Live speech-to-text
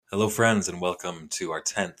Hello, friends, and welcome to our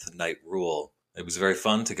 10th Night Rule. It was very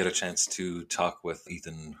fun to get a chance to talk with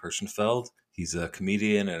Ethan Hirschenfeld. He's a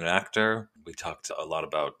comedian and an actor. We talked a lot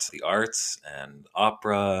about the arts and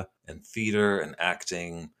opera and theater and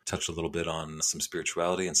acting, touched a little bit on some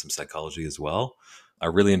spirituality and some psychology as well. I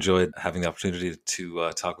really enjoyed having the opportunity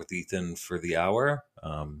to talk with Ethan for the hour.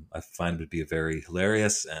 I find him to be a very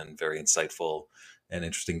hilarious and very insightful and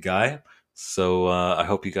interesting guy. So I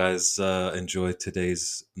hope you guys enjoyed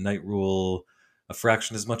today's Night Rule a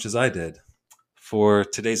fraction as much as I did. For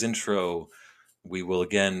today's intro, we will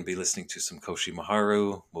again be listening to some Koshi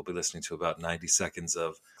Maharu. We'll be listening to about 90 seconds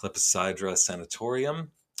of Clepsydra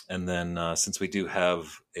Sanatorium. And then since we do have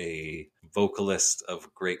a vocalist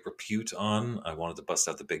of great repute on, I wanted to bust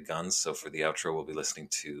out the big guns. So for the outro, we'll be listening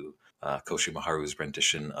to Koshi Maharu's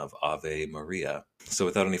rendition of Ave Maria. So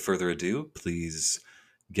without any further ado, please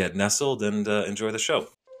get nestled and enjoy the show.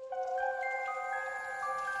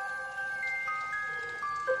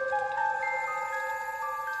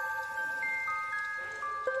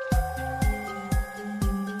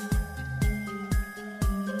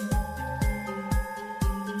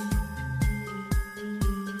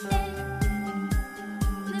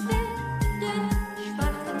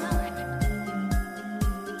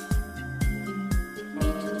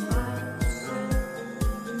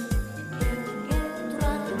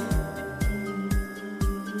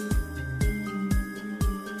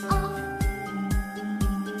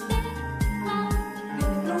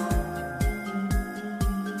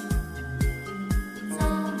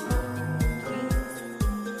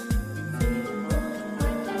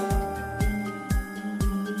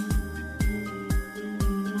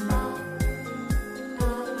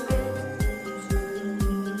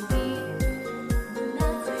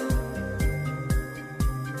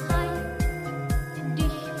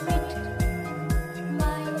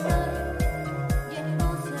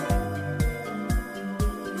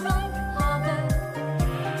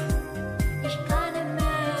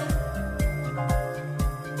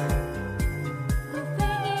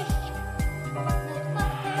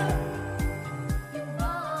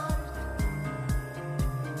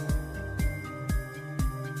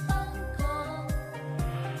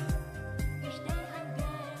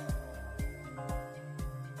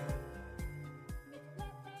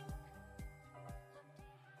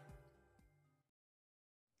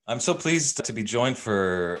 I'm so pleased to be joined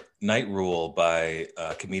for Night Rule by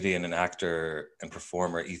comedian and actor and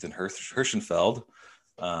performer Ethan Hirschenfeld.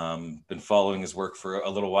 Been following his work for a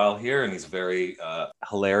little while here, and he's a very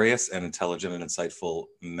hilarious and intelligent and insightful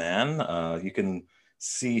man. You can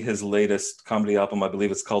see his latest comedy album. I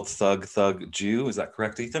believe it's called Thug Thug Jew. Is that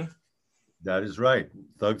correct, Ethan? That is right.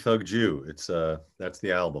 Thug Thug Jew. That's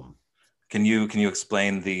the album. Can you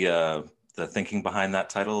explain the thinking behind that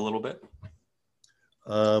title a little bit?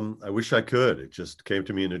 I wish I could. It just came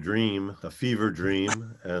to me in a dream, a fever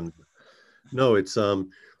dream. And no, it's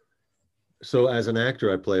so as an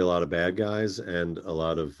actor, I play a lot of bad guys and a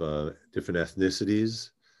lot of different ethnicities,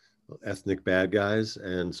 ethnic bad guys.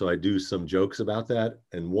 And so I do some jokes about that.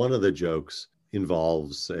 And one of the jokes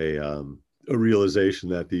involves a realization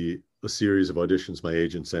that a series of auditions my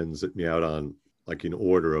agent sends me out on, like in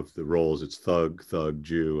order of the roles. It's Thug, Thug,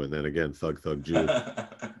 Jew, and then again, Thug, Thug, Jew.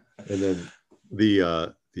 And then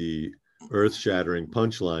the earth-shattering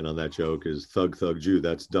punchline on that joke is Thug Thug Jew.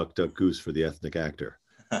 That's Duck Duck Goose for the ethnic actor.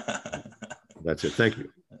 That's it. Thank you.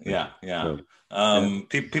 Yeah.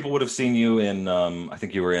 People would have seen you in I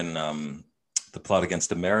think you were in The Plot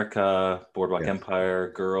Against America, Boardwalk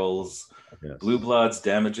Empire, Girls, Blue Bloods,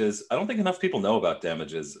 Damages. I don't think enough people know about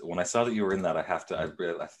Damages. When I saw that you were in that, I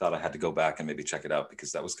thought I had to go back and maybe check it out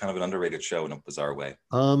because that was kind of an underrated show in a bizarre way.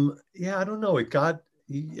 I don't know.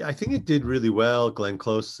 I think it did really well. Glenn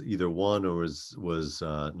Close either won or was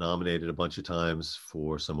nominated a bunch of times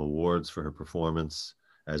for some awards for her performance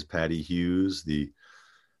as Patty Hughes, the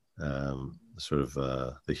sort of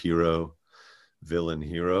the villain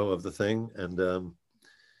hero of the thing. And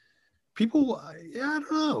people, I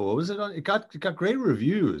don't know. What was it on? It got great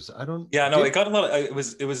reviews. It got a lot of, it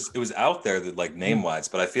was out there that, like, name wise,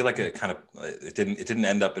 but I feel like it didn't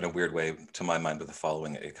end up in a weird way to my mind with the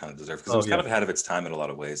following it kind of deserved, because it was kind of ahead of its time in a lot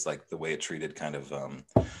of ways, like the way it treated kind of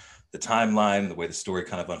the timeline, the way the story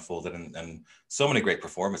kind of unfolded, and so many great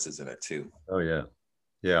performances in it too. I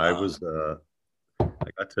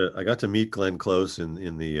got to meet Glenn Close in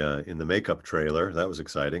the makeup trailer. That was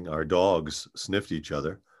exciting. Our dogs sniffed each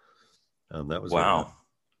other. That was wow.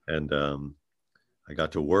 And I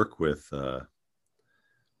got to work with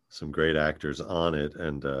some great actors on it.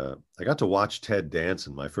 And I got to watch Ted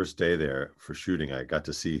Danson my first day there for shooting. I got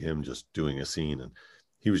to see him just doing a scene, and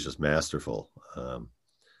he was just masterful.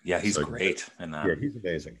 Yeah, he's So great in that. yeah, he's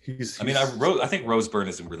amazing. I mean, I think Rose Byrne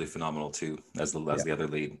is really phenomenal too as Yeah, the other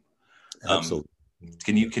lead. Um, absolutely.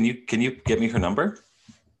 can you get me her number?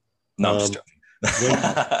 No, I'm just Um,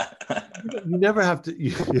 when joking. you never have to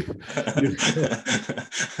you,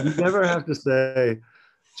 you never have to say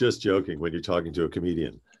just joking when you're talking to a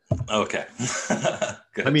comedian. Okay. I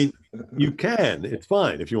Good. mean, you can. It's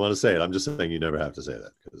fine if you want to say it. I'm just saying you never have to say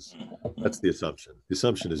that because that's the assumption. The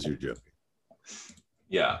assumption is you're joking.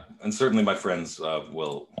 Yeah, and certainly my friends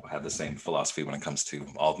will have the same philosophy when it comes to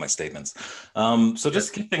all of my statements. So Yeah.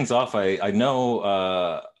 just to kick things off, I know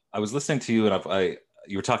I was listening to you, and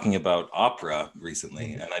you were talking about opera recently,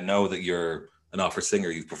 Mhm. and I know that you're an opera singer.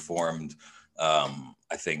 You've performed,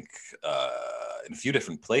 I think, in a few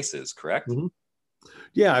different places, correct? Mhm.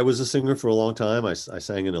 Yeah, I was a singer for a long time. I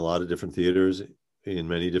sang in a lot of different theaters in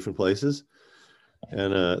many different places.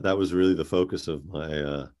 And that was really the focus of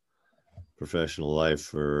my professional life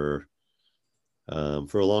for a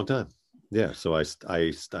long time. Yeah, so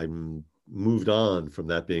I moved on from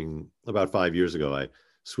that being about 5 years ago. I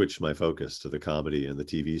switched my focus to the comedy and the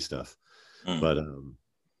TV stuff. Mm.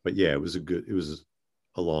 But yeah, it was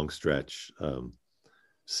a long stretch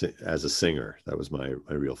as a singer. That was my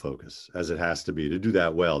real focus, as it has to be to do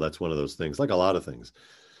that well. That's one of those things, like a lot of things,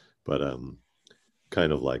 but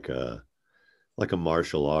kind of like a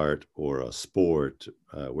martial art or a sport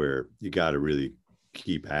where you got to really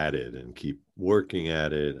keep at it and keep working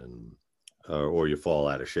at it, and or you fall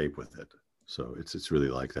out of shape with it. So it's really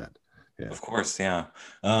like that. Yeah. Of course, yeah.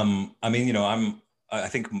 I mean, I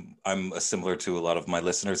think I'm similar to a lot of my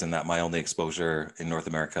listeners in that my only exposure in North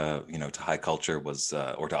America, to high culture was,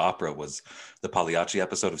 or to opera was the Pagliacci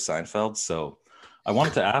episode of Seinfeld. So I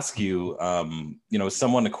wanted to ask you, as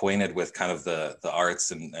someone acquainted with kind of the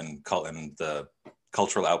arts and the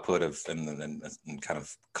cultural output of and kind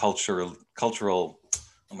of cultural,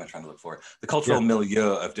 what am I trying to look for? The cultural Yeah.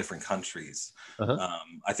 milieu of different countries. Uh-huh.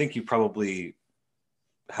 I think you probably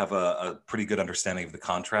have a pretty good understanding of the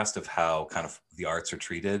contrast of how kind of the arts are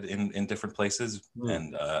treated in different places, Hmm.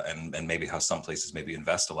 and maybe how some places maybe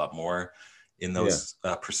invest a lot more in Yeah. those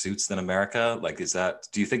pursuits than America. Like,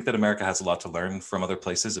 do you think that America has a lot to learn from other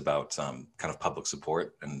places about kind of public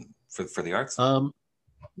support and for the arts? Um,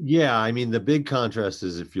 yeah, I mean, the big contrast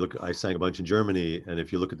is if you look, I sang a bunch in Germany, and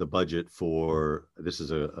if you look at the budget for this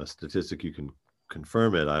is a statistic, you can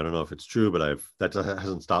confirm it. I don't know if it's true, but that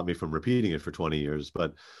hasn't stopped me from repeating it for 20 years.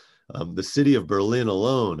 But the city of Berlin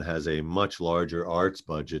alone has a much larger arts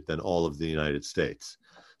budget than all of the United States.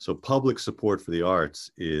 So public support for the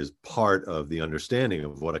arts is part of the understanding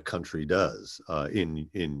of what a country does in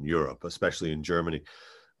Europe, especially in Germany.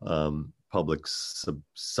 Public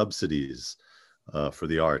subsidies for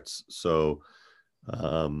the arts. So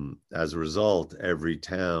as a result, every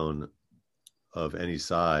town of any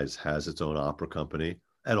size has its own opera company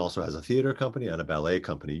and also has a theater company and a ballet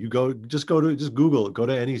company. Just Google, go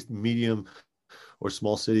to any medium or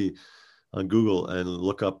small city on Google and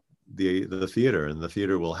look up the theater, and the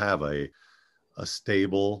theater will have a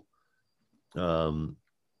stable, um,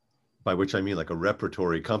 by which I mean like a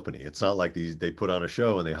repertory company. It's not like they put on a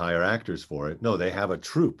show and they hire actors for it. No, they have a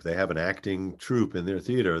troupe. They have an acting troupe in their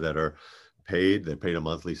theater that are paid. They're paid a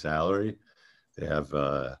monthly salary. They have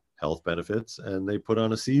health benefits, and they put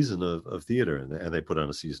on a season of theater, and they put on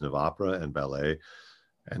a season of opera and ballet,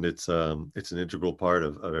 and it's an integral part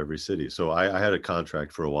of every city. So I had a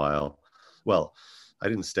contract for a while. Well, I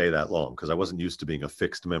didn't stay that long because I wasn't used to being a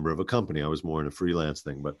fixed member of a company. I was more in a freelance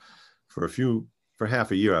thing. But for for half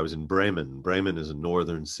a year, I was in Bremen. Bremen is a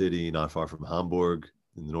northern city not far from Hamburg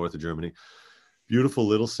in the north of Germany. Beautiful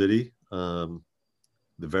little city.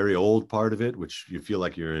 The very old part of it, which you feel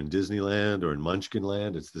like you're in Disneyland or in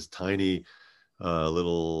Munchkinland. It's this tiny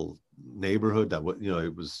little neighborhood that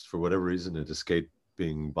it was, for whatever reason, it escaped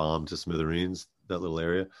being bombed to smithereens. That little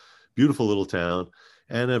area, beautiful little town,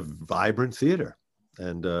 and a vibrant theater.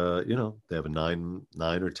 And they have a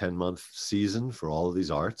nine or 10 month season for all of these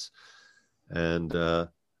arts, and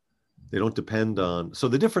they don't depend on. So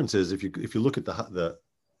the difference is if you look at the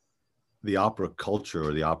opera culture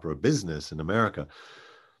or the opera business in America,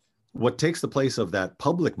 what takes the place of that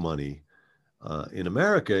public money in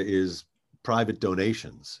America is private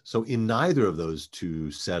donations. So in neither of those two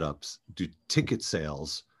setups do ticket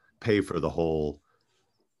sales pay for the whole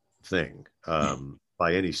thing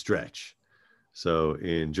by any stretch. So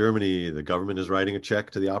in Germany, the government is writing a check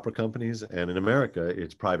to the opera companies, and in America,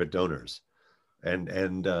 it's private donors and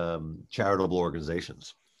charitable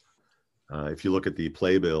organizations. If you look at the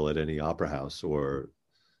playbill at any opera house or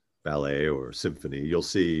ballet or symphony, you'll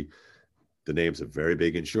see the names of very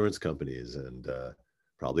big insurance companies and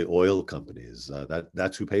probably oil companies.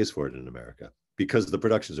 That's who pays for it in America, because the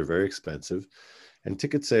productions are very expensive, and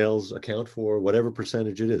ticket sales account for whatever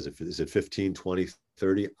percentage it is. If is it 15, 20,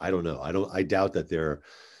 30, I don't know. I doubt that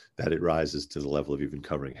it rises to the level of even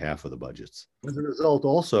covering half of the budgets. As a result,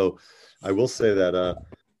 also, I will say that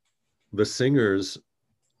the singers,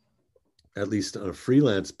 at least on a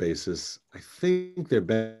freelance basis, I think they're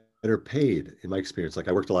better paid in my experience. Like,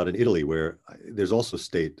 I worked a lot in Italy, where there's also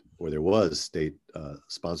there was state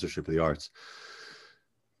sponsorship of the arts.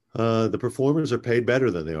 The performers are paid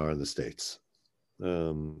better than they are in the States.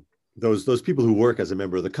 Those people who work as a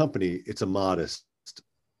member of the company, it's a modest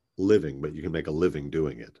living, but you can make a living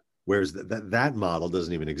doing it. Whereas that model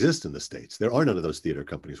doesn't even exist in the States. There are none of those theater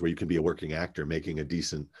companies where you can be a working actor making a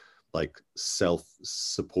decent, like,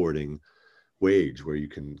 self-supporting wage, where you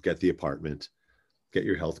can get the apartment, get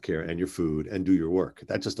your health care and your food, and do your work.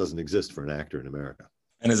 That just doesn't exist for an actor in America.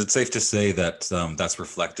 And is it safe to say that that's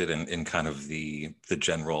reflected in kind of the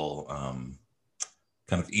general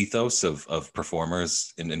kind of ethos of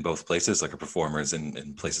performers in both places? Like, are performers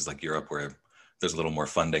in places like Europe, where there's a little more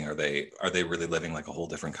funding, are they really living like a whole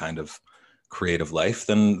different kind of creative life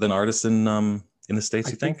than artists in the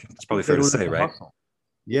States, you think? It's probably fair to say, right? Hustle.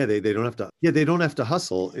 Yeah, they don't have to. Yeah, they don't have to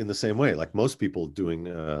hustle in the same way. Like, most people doing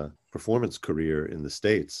a performance career in the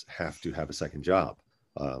States have to have a second job.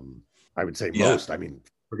 I would say most. I mean,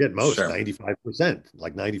 forget most. Sure. 95%,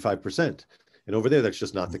 like 95%. And over there, that's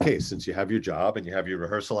just not the case, since you have your job and you have your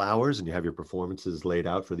rehearsal hours and you have your performances laid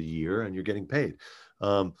out for the year and you're getting paid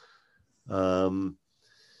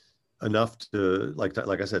enough to, like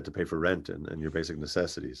I said, to pay for rent and your basic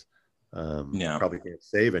necessities. Probably can't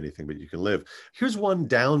save anything, but you can live. Here's one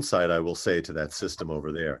downside I will say to that system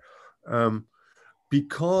over there.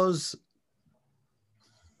 Because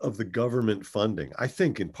of the government funding, I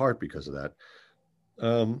think in part because of that,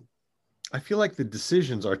 I feel like the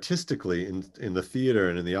decisions artistically in the theater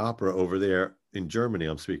and in the opera over there in Germany,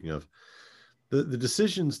 I'm speaking of, the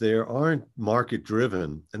decisions there aren't market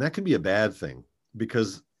driven. And that can be a bad thing,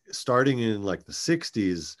 because starting in like the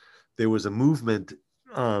 60s, there was a movement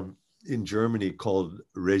in Germany called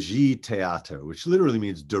Regietheater, which literally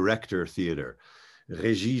means director theater.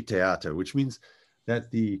 Regietheater, which means that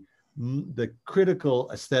the critical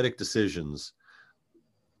aesthetic decisions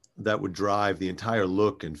that would drive the entire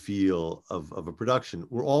look and feel of a production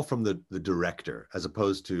were all from the director, as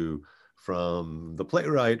opposed to from the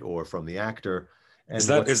playwright or from the actor. And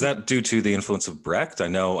is that due to the influence of Brecht? I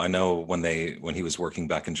know when he was working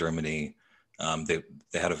back in Germany, they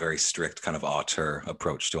had a very strict kind of auteur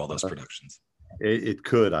approach to all those productions. It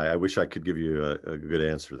could. I wish I could give you a good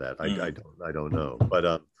answer to that. I don't know.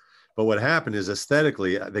 But what happened is,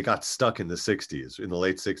 aesthetically, they got stuck in the 60s, in the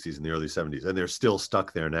late 60s and the early 70s, and they're still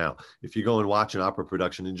stuck there now. If you go and watch an opera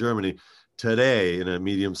production in Germany today in a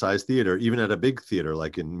medium-sized theater, even at a big theater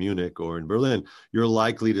like in Munich or in Berlin, you're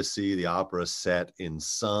likely to see the opera set in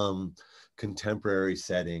some contemporary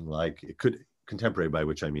setting, contemporary, by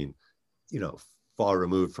which I mean, far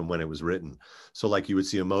removed from when it was written. So like, you would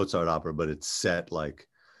see a Mozart opera, but it's set like,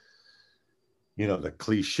 the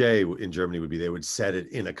cliche in Germany would be they would set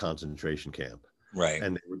it in a concentration camp. Right.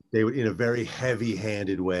 And they would in a very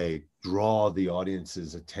heavy-handed way, draw the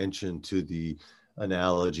audience's attention to the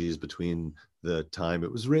analogies between the time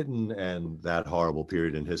it was written and that horrible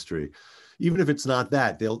period in history. Even if it's not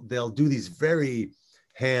that, they'll do these very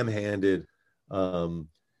ham-handed,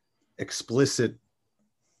 explicit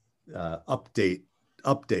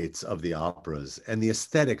updates of the operas, and the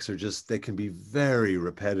aesthetics are just, they can be very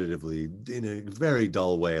repetitively, in a very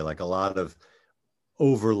dull way, like a lot of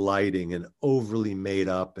over lighting and overly made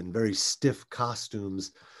up and very stiff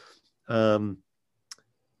costumes. Kind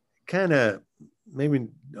of maybe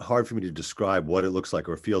hard for me to describe what it looks like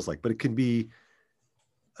or feels like, but it can be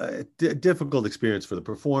a difficult experience for the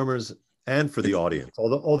performers and for the audience.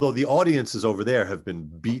 Although the audiences over there have been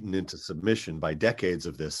beaten into submission by decades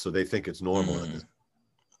of this, so they think it's normal.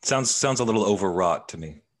 Sounds a little overwrought to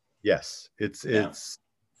me. Yes, it's very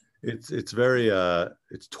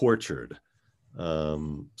it's tortured.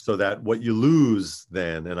 So that what you lose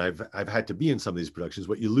then, and I've had to be in some of these productions,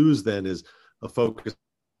 what you lose then is a focus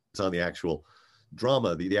on the actual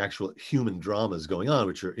drama, the actual human dramas going on,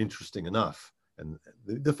 which are interesting enough. And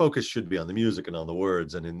the focus should be on the music and on the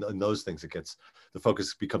words. And in those things, the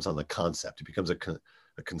focus becomes on the concept. It becomes a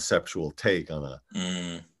conceptual take on a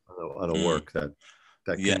work that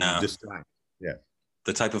can distract. Yeah.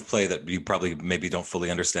 The type of play that you probably maybe don't fully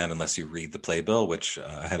understand unless you read the playbill, which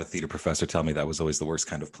I had a theater professor tell me that was always the worst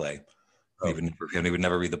kind of play. He would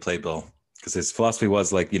never read the playbill, because his philosophy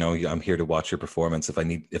was like, I'm here to watch your performance. If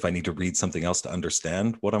I need to read something else to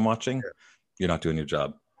understand what I'm watching, you're not doing your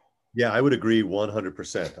job. Yeah, I would agree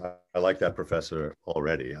 100%. I like that professor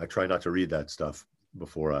already. I try not to read that stuff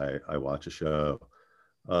before I watch a show.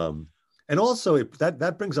 Um, and also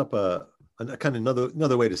that brings up a kind of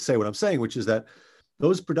another way to say what I'm saying, which is that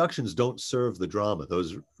those productions don't serve the drama.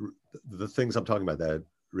 The things I'm talking about, that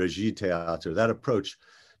regie théâtre, that approach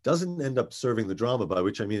doesn't end up serving the drama, by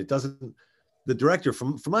which I mean it doesn't. The director,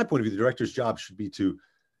 from my point of view, the director's job should be to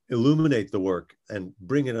illuminate the work and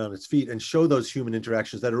bring it on its feet and show those human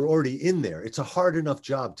interactions that are already in there. It's a hard enough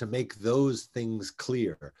job to make those things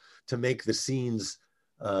clear, to make the scenes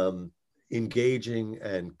engaging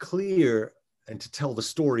and clear, and to tell the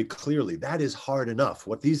story clearly. That is hard enough.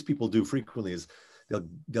 What these people do frequently is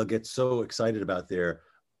they'll get so excited about their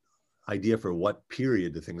idea for what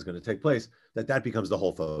period the thing's going to take place that becomes the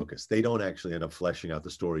whole focus. They don't actually end up fleshing out the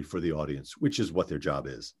story for the audience, which is what their job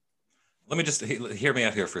is. Let me just hear me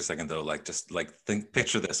out here for a second, though. Like, just like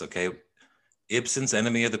picture this, okay? Ibsen's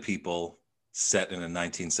Enemy of the People set in a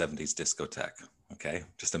 1970s discotheque. Okay,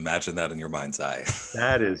 just imagine that in your mind's eye.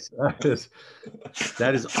 That is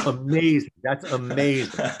amazing. That's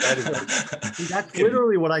amazing. That's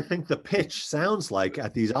literally what I think the pitch sounds like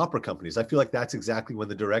at these opera companies. I feel like that's exactly when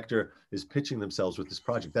the director is pitching themselves with this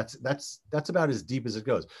project. That's about as deep as it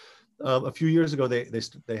goes. A few years ago,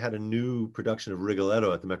 they had a new production of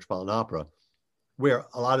Rigoletto at the Metropolitan Opera, where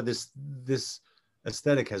a lot of this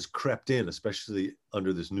aesthetic has crept in, especially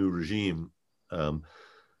under this new regime,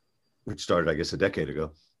 which started, I guess, a decade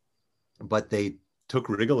ago. But they took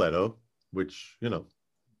Rigoletto, which,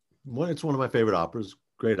 it's one of my favorite operas,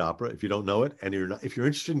 great opera. If you don't know it, and if you're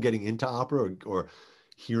interested in getting into opera or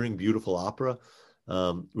hearing beautiful opera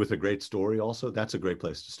with a great story also, that's a great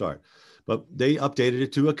place to start. But they updated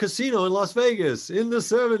it to a casino in Las Vegas in the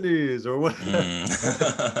 70s or whatever.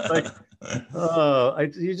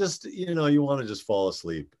 You just, you want to just fall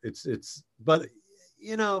asleep. But,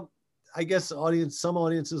 I guess some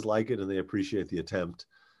audiences like it and they appreciate the attempt,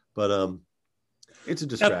 but it's a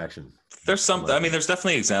distraction. There's there's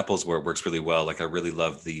definitely examples where it works really well. Like I really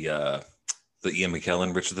love the Ian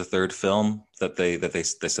McKellen Richard III film that they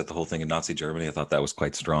set the whole thing in Nazi Germany. I thought that was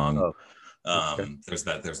quite strong. Okay. There's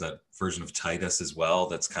that version of Titus as well.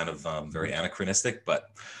 That's kind of very anachronistic, but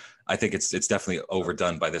I think it's definitely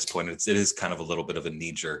overdone by this point. It is kind of a little bit of a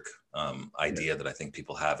knee-jerk idea that I think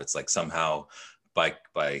people have. It's like somehow by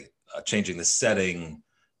changing the setting,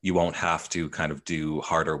 you won't have to kind of do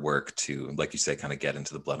harder work to, like you say, kind of get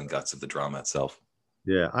into the blood and guts of the drama itself.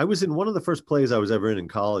 Yeah, I was in one of the first plays I was ever in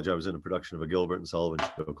college. I was in a production of a Gilbert and Sullivan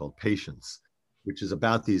show called Patience, which is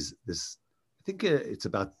about I think it's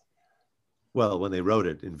about, well, when they wrote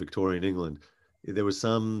it in Victorian England, there was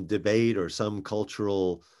some debate or some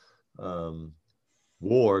cultural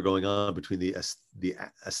war going on between the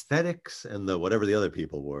aesthetics and the whatever the other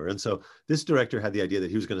people were. And so this director had the idea that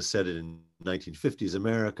he was going to set it in 1950s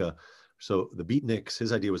America. So the beatniks,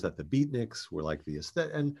 his idea was that the beatniks were like the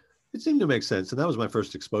aesthetic, and it seemed to make sense. And that was my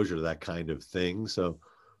first exposure to that kind of thing. So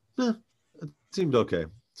it seemed okay.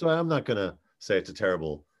 So I'm not going to say it's a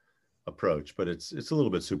terrible approach, but it's a little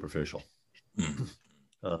bit superficial.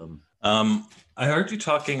 I heard you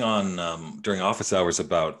talking on during office hours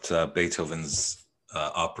about Beethoven's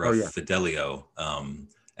opera Fidelio.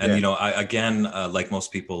 I like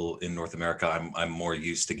most people in North America, I'm more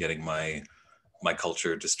used to getting my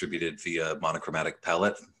culture distributed via monochromatic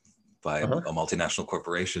palette by a multinational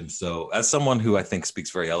corporation. So as someone who I think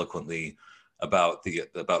speaks very eloquently about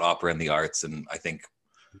opera and the arts, and I think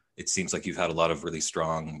it seems like you've had a lot of really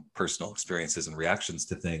strong personal experiences and reactions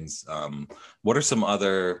to things. What are some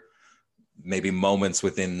other maybe moments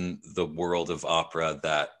within the world of opera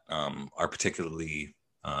that are particularly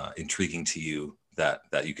intriguing to you that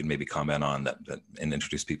you can maybe comment on and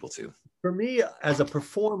introduce people to? For me, as a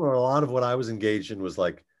performer, a lot of what I was engaged in was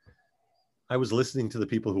like, I was listening to the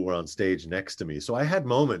people who were on stage next to me. So I had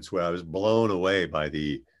moments where I was blown away by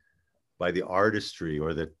the artistry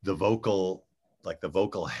or the vocal, like the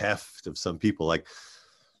vocal heft of some people. Like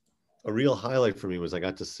a real highlight for me was I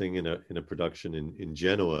got to sing in a production in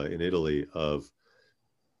Genoa in Italy of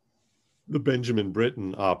the Benjamin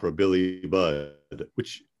Britten opera Billy Budd,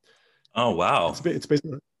 which it's based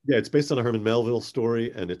on a Herman Melville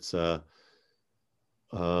story, and it's a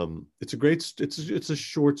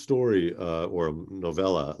short story or a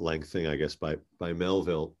novella length thing, I guess, by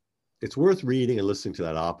Melville. It's worth reading and listening to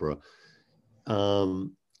that opera.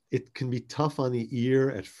 It can be tough on the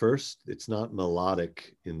ear at first. It's not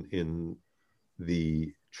melodic in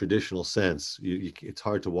the traditional sense. It's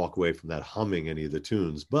hard to walk away from that humming any of the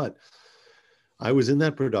tunes. But I was in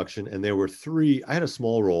that production, and there were three. I had a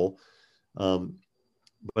small role, but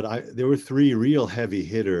there were three real heavy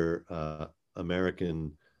hitter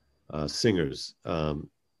American singers.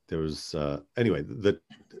 There was anyway,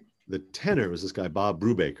 the tenor was this guy Bob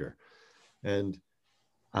Brubaker, and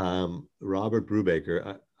Robert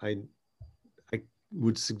Brubaker. I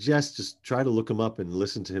would suggest just try to look him up and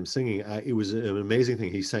listen to him singing. It was an amazing thing.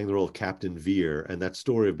 He sang the role of Captain Vere, and that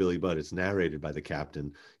story of Billy Budd, it's narrated by the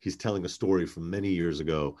captain. He's telling a story from many years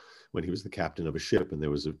ago when he was the captain of a ship, and there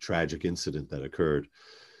was a tragic incident that occurred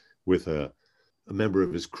with a member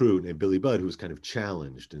of his crew named Billy Budd, who was kind of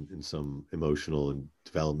challenged in some emotional and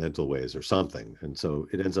developmental ways or something. And so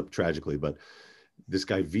it ends up tragically, but this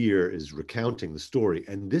guy Vere is recounting the story.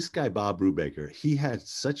 And this guy, Bob Brubaker, he had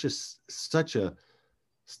such a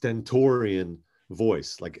stentorian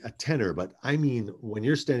voice, like a tenor. But I mean, when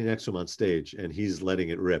you're standing next to him on stage and he's letting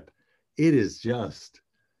it rip, it is just,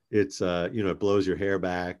 it's, it blows your hair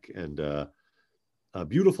back, and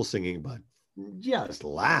beautiful singing, but just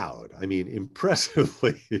loud. I mean,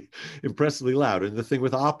 impressively loud. And the thing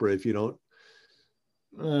with opera, if you don't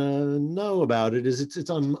know about it, is it's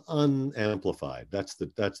unamplified. That's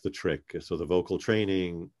the trick. So the vocal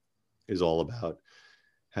training is all about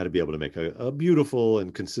how to be able to make a beautiful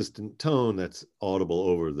and consistent tone that's audible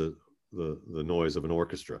over the noise of an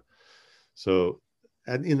orchestra. So,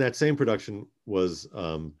 and in that same production was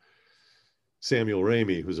Samuel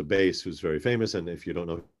Ramey, who's a bass, who's very famous. And if you don't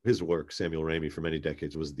know his work, Samuel Ramey for many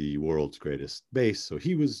decades was the world's greatest bass. So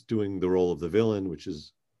he was doing the role of the villain, which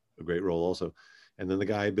is a great role also. And then the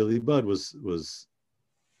guy, Billy Budd, was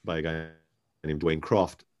by a guy named Dwayne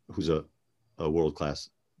Croft, who's a world-class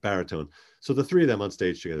baritone. So the three of them on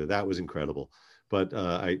stage together, that was incredible. But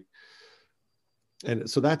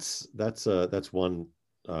so that's one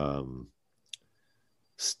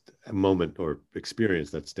moment or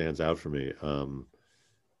experience that stands out for me.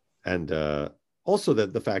 And also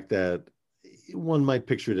that the fact that one might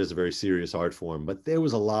picture it as a very serious art form, but there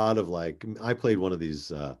was a lot of, like, I played one of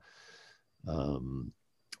these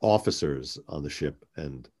officers on the ship,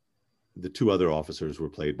 and the two other officers were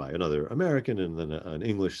played by another American and then an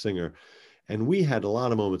English singer. And we had a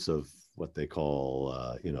lot of moments of what they call,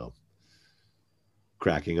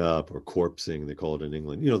 cracking up or corpsing, they call it in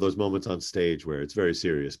England, those moments on stage where it's very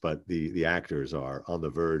serious, but the actors are on the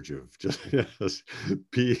verge of just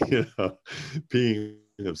peeing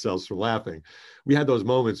themselves from laughing. We had those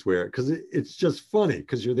moments where, because it's just funny,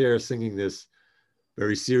 because you're there singing this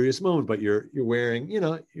very serious moment, but you're wearing,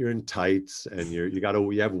 you're in tights, and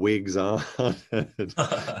you have wigs on, and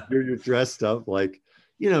you're dressed up like,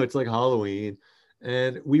 it's like Halloween,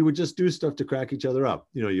 and we would just do stuff to crack each other up.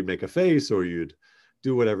 You'd make a face, or you'd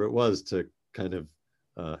do whatever it was to kind of,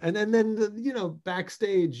 and then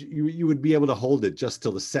backstage you would be able to hold it just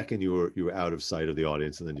till the second you were out of sight of the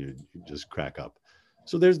audience, and then you just crack up.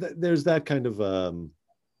 So there's that kind of I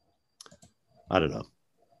don't know,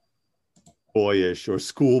 boyish or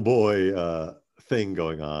schoolboy thing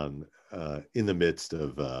going on in the midst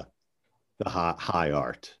of the high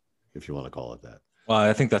art, if you want to call it that. Well,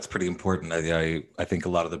 I think that's pretty important. I think a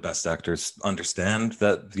lot of the best actors understand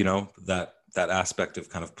that, that aspect of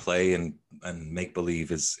kind of play and make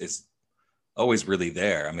believe is always really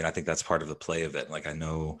there. I mean, I think that's part of the play of it. Like, I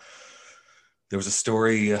know there was a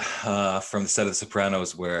story from the set of The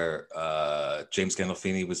Sopranos where James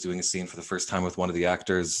Gandolfini was doing a scene for the first time with one of the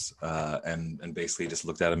actors, and basically just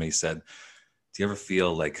looked at him and he said, "Do you ever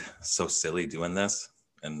feel like so silly doing this?"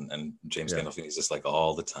 And James Gandolfini's just like,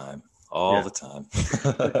 all the time. The time.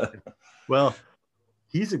 Well,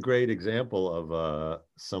 he's a great example of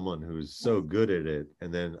someone who's so good at it.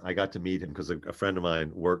 And then I got to meet him because a friend of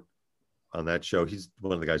mine worked on that show. He's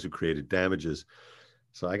one of the guys who created Damages.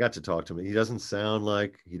 So I got to talk to him. He didn't sound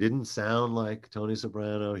like Tony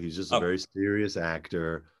Soprano. He's just a very serious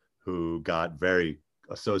actor who got very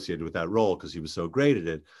associated with that role because he was so great at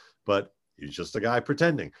it. But he's just a guy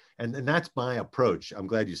pretending. And that's my approach. I'm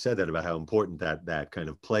glad you said that about how important that kind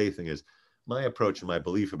of play thing is. My approach and my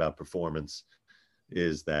belief about performance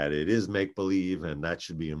is that it is make-believe, and that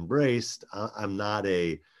should be embraced. I'm not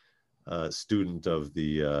a student of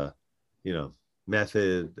the,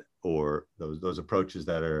 method or those approaches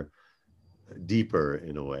that are deeper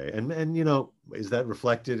in a way. And is that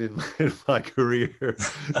reflected in my career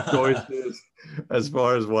choices as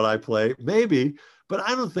far as what I play? Maybe, but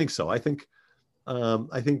I don't think so. I think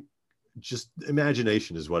just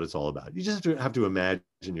imagination is what it's all about. You just have to imagine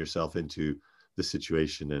yourself into the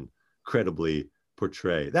situation and credibly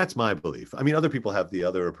portray. That's my belief. I mean, other people have the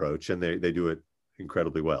other approach, and they do it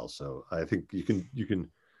incredibly well. So I think you can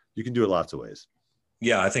do it lots of ways.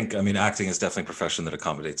 Yeah, I mean, acting is definitely a profession that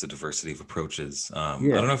accommodates a diversity of approaches. I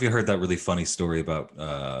Yeah. don't know if you heard that really funny story about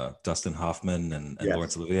Dustin Hoffman and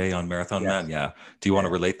Laurence Yes. Olivier on Marathon Man. Yes. Yeah. Do you want to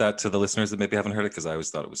Yeah. relate that to the listeners that maybe haven't heard it? Because I always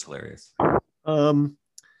thought it was hilarious. Um,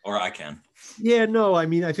 Or I can. yeah, no, I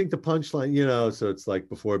mean, I think the punchline, so it's like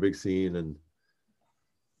before a big scene, and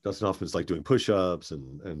Dustin Hoffman's like doing push-ups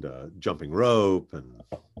and jumping rope, and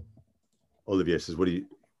Olivier says, what are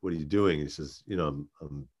you doing?" And he says, I'm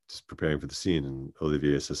just preparing for the scene. And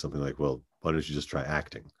Olivier says something like, "Well, why don't you just try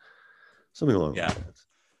acting?" Something along those Yeah. lines,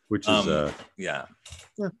 which is Um, yeah.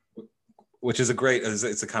 yeah, Which is a great,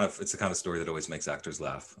 it's a kind of story that always makes actors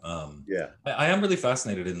laugh. yeah, I am really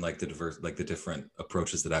fascinated in like the different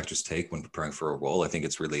approaches that actors take when preparing for a role. I think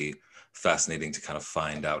it's really fascinating to kind of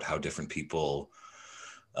find out how different people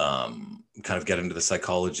kind of get into the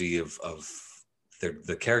psychology of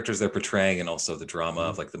the characters they're portraying, and also the drama mhm.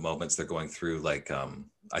 of like the moments they're going through. Like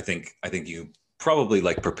I think you probably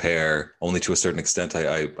like prepare only to a certain extent.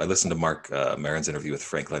 I listened to Mark Maron's interview with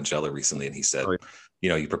Frank Langella recently, and he said,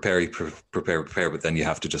 Oh, you prepare, but then you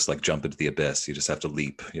have to just like jump into the abyss. You just have to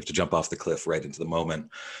leap. You have to jump off the cliff right into the moment.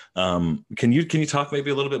 Can you talk maybe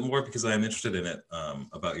a little bit more, because I am interested in it,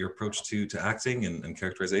 about your approach to acting and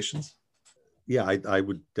characterizations? yeah, I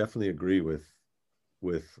would definitely agree with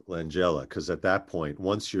Langella, because at that point,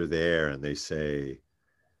 once you're there and they say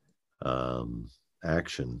um,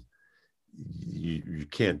 action, you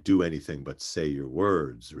can't do anything but say your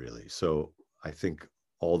words, really. So I think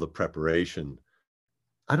all the preparation.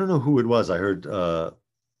 I don't know who it was. I heard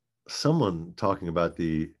someone talking about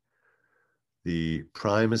the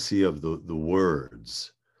primacy of the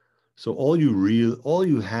words. So all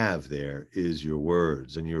you have there is your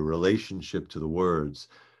words and your relationship to the words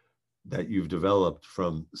that you've developed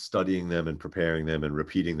from studying them and preparing them and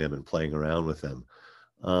repeating them and playing around with them.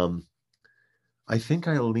 Um, I think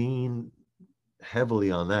I lean heavily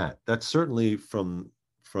on that. That's certainly from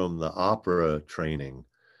the opera training.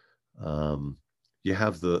 Um, you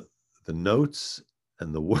have the notes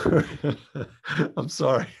and the word. I'm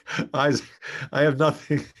sorry, I I have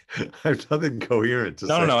nothing. I have nothing coherent to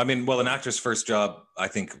No, no, say. no. I mean, well, an actor's first job, I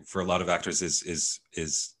think, for a lot of actors is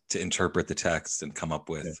to interpret the text and come up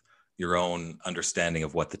Yeah. with your own understanding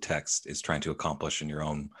of what the text is trying to accomplish, and your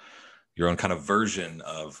own kind of version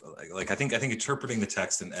of I think interpreting the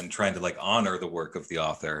text and trying to like honor the work of the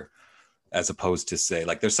author, as opposed to say,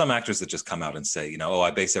 like, there's some actors that just come out and say, oh, I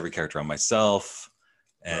base every character on myself,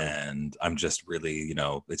 Right. and I'm just really,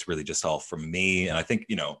 it's really just all from me. And I think,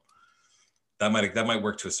 that might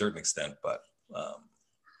work to a certain extent, but um,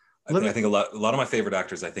 Let I me. think a lot of my favorite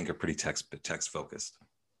actors, I think, are pretty text focused.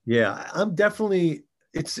 Yeah, I'm definitely.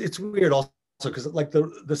 It's weird also, because like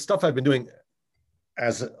the stuff I've been doing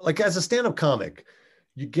as a stand-up comic,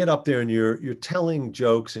 you get up there and you're telling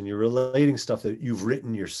jokes and you're relating stuff that you've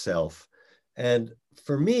written yourself. And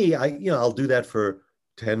for me, I'll do that for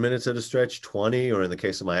 10 minutes at a stretch, 20, or in the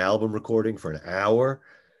case of my album recording, for an hour.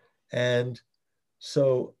 And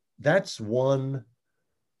so that's one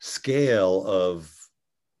scale of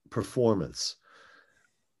performance.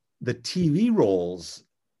 The TV roles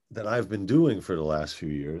that I've been doing for the last few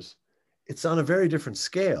years, it's on a very different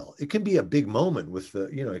scale. It can be a big moment with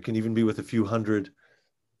it can even be with a few hundred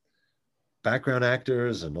background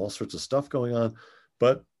actors and all sorts of stuff going on.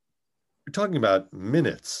 But you're talking about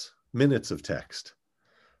minutes of text.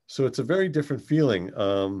 So it's a very different feeling,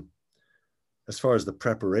 as far as the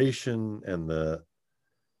preparation and the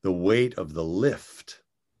weight of the lift.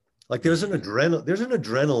 Like Mm-hmm. there's an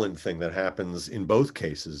adrenaline thing that happens in both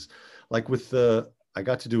cases. Like I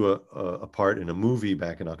got to do a part in a movie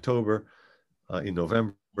back in October, in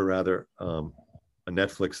November rather, a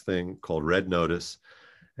Netflix thing called Red Notice,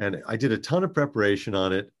 and I did a ton of preparation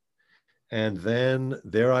on it. And then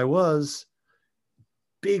there I was,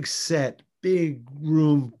 big set, big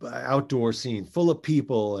room, outdoor scene full of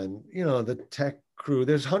people, and the tech crew.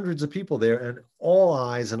 There's hundreds of people there, and all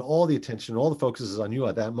eyes and all the attention, all the focus is on you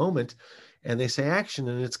at that moment. And they say action,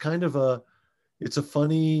 and it's kind of it's a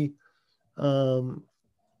funny. Um,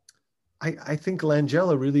 I think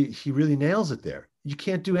Langella really nails it there. You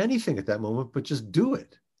can't do anything at that moment, but just do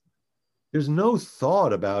it. There's no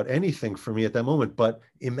thought about anything for me at that moment, but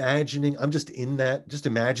I'm just in that, just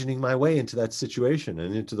imagining my way into that situation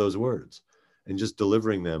and into those words and just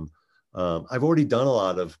delivering them. I've already done a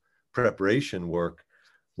lot of preparation work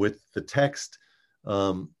with the text,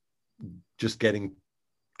 um, just getting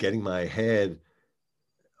my head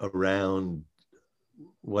around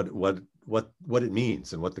what it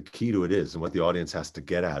means and what the key to it is and what the audience has to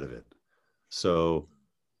get out of it. So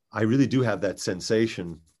I really do have that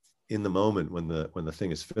sensation in the moment when the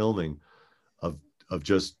thing is filming of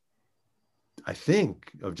just I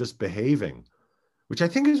think, of just behaving, which I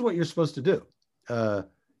think is what you're supposed to do.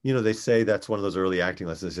 They say that's one of those early acting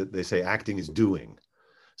lessons. They say acting is doing.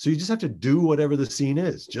 So you just have to do whatever the scene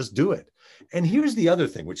is. Just do it. And here's the other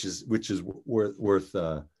thing, which is worth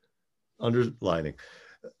underlining.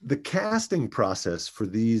 The casting process for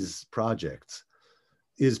these projects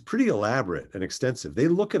is pretty elaborate and extensive. They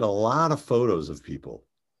look at a lot of photos of people,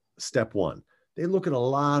 step one. They look at a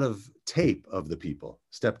lot of tape of the people,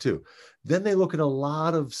 step two. Then they look at a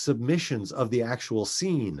lot of submissions of the actual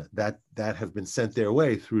scene that have been sent their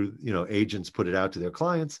way through, agents put it out to their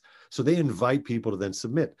clients. So they invite people to then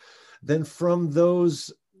submit. Then from those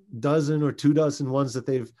dozen or 24 ones that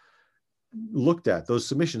they've looked at, those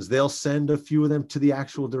submissions, they'll send a few of them to the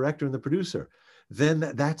actual director and the producer. Then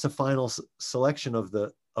that's a final selection of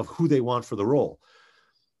who they want for the role.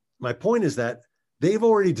 My point is that they've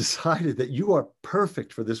already decided that you are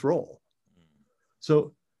perfect for this role.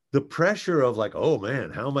 So the pressure of like, oh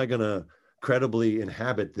man, how am I going to credibly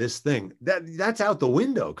inhabit this thing? That's out the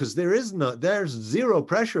window, because there's zero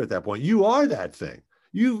pressure at that point. You are that thing.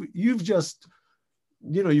 You've just,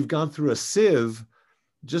 you've gone through a sieve,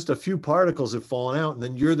 just a few particles have fallen out, and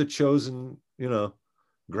then you're the chosen,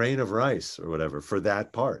 grain of rice or whatever for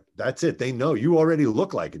that part. That's it. They know you already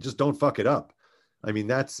look like it. Just don't fuck it up. I mean,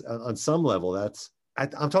 that's on some level,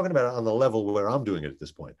 I'm talking about it on the level where I'm doing it at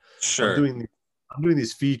this point. Sure. I'm doing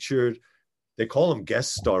these featured, they call them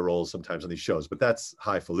guest star roles sometimes on these shows, but that's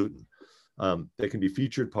highfalutin. They can be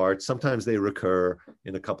featured parts. Sometimes they recur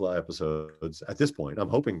in a couple of episodes. At this point, I'm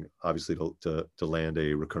hoping obviously to land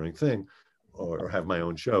a recurring thing or have my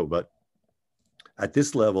own show. But at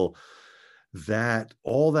this level,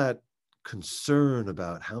 all that concern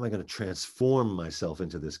about how am I going to transform myself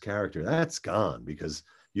into this character, that's gone, because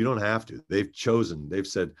you don't have to. They've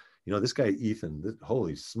said, this guy, Ethan,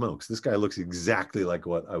 holy smokes, this guy looks exactly like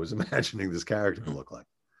what I was imagining this character to look like.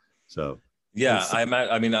 So, yeah,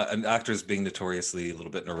 I mean, actors being notoriously a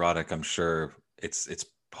little bit neurotic, I'm sure it's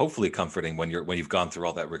hopefully comforting when you've gone through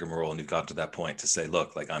all that rigmarole and you've got to that point to say,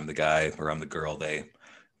 look, like I'm the guy or I'm the girl they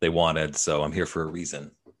wanted, so I'm here for a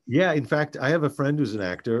reason. Yeah, in fact, I have a friend who's an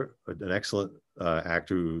actor, an excellent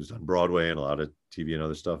actor who's on Broadway and a lot of TV and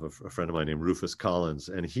other stuff, a friend of mine named Rufus Collins.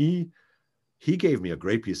 And he gave me a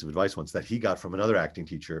great piece of advice once that he got from another acting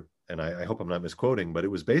teacher. And I hope I'm not misquoting, but it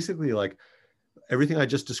was basically like everything I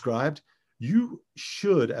just described. You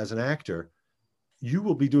should, as an actor, you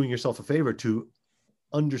will be doing yourself a favor to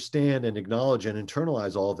understand and acknowledge and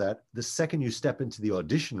internalize all of that the second you step into the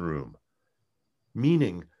audition room.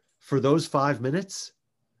 Meaning, for those 5 minutes,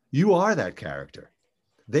 you are that character.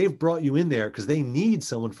 They've brought you in there because they need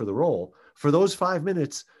someone for the role. For those 5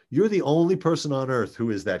 minutes, you're the only person on earth who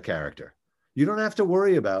is that character. You don't have to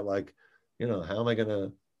worry about like, how am I going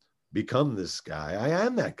to become this guy? I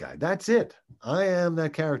am that guy. That's it. I am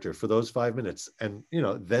that character for those 5 minutes. And,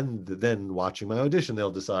 then watching my audition,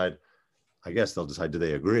 they'll decide, do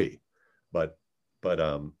they agree? But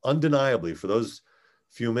undeniably, for those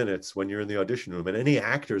few minutes when you're in the audition room, and any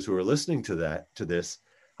actors who are listening to this,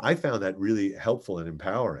 I found that really helpful and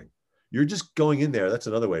empowering. You're just going in there. That's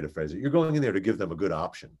another way to phrase it. You're going in there to give them a good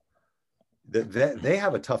option. They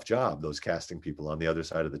have a tough job, those casting people on the other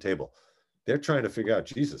side of the table. They're trying to figure out,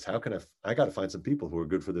 Jesus, how can I got to find some people who are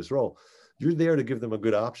good for this role. You're there to give them a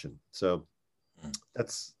good option. So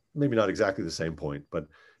that's maybe not exactly the same point, but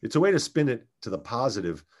it's a way to spin it to the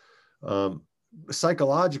positive.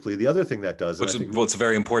 Psychologically, the other thing that does, it's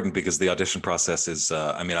very important, because the audition process is,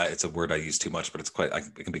 it's a word I use too much, but it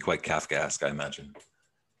can be quite Kafkaesque, I imagine.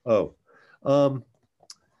 Oh, or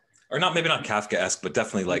not, maybe not Kafkaesque, but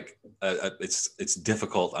definitely like it's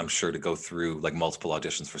difficult, I'm sure, to go through like multiple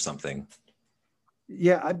auditions for something.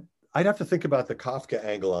 Yeah, I'd have to think about the Kafka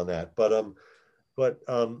angle on that, but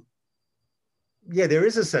yeah, there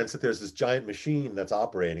is a sense that there's this giant machine that's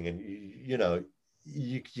operating, and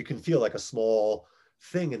you can feel like a small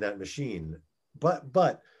thing in that machine. But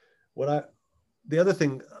the other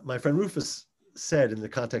thing my friend Rufus said in the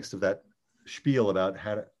context of that spiel about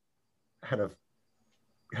how to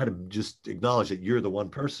just acknowledge that you're the one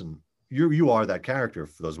person, you are that character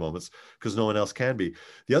for those moments, because no one else can be.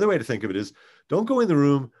 The other way to think of it is, don't go in the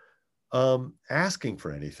room asking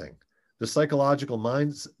for anything. The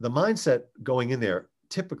mindset going in there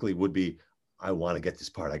typically would be, I want to get this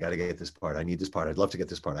part. I got to get this part. I need this part. I'd love to get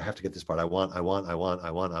this part. I have to get this part. I want.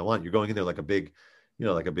 You're going in there like a big,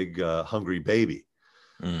 hungry baby.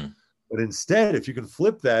 Mm. But instead, if you can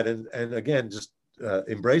flip that and again, just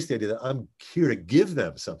embrace the idea that I'm here to give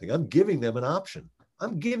them something. I'm giving them an option.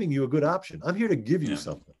 I'm giving you a good option. I'm here to give you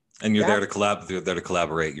something. And you're there to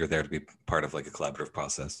collaborate. You're there to be part of like a collaborative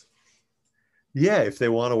process. Yeah, if they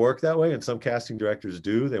want to work that way, and some casting directors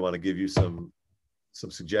do, they want to give you some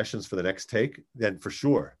suggestions for the next take, then for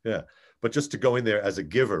sure, yeah. But just to go in there as a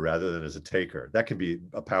giver rather than as a taker, that can be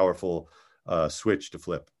a powerful switch to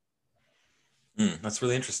flip. That's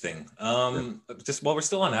really interesting. Yeah. Just while we're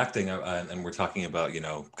still on acting, and we're talking about,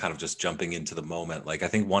 kind of just jumping into the moment, like I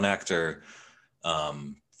think one actor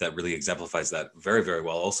that really exemplifies that very, very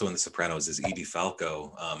well, also in The Sopranos, is Edie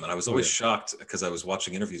Falco. And I was Oh always yeah. shocked because I was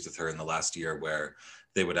watching interviews with her in the last year where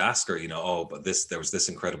they would ask her, oh, but there was this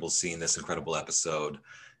incredible scene, this incredible episode,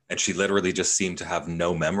 and she literally just seemed to have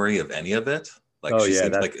no memory of any of it. Like Oh yeah,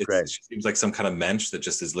 that's great. she seems like some kind of mensch that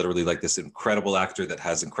just is literally like this incredible actor that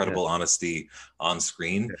has Yeah. incredible honesty on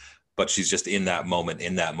screen, Yeah. but she's just in that moment,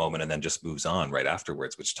 and then just moves on right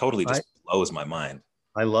afterwards, which totally I just blows my mind.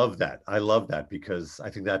 I love that. I love that because I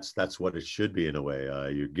think that's what it should be in a way.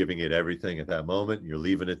 You're giving it everything at that moment. You're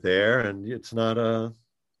leaving it there, and it's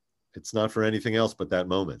not for anything else but that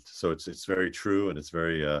moment. So it's very true, and it's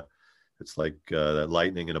very it's like that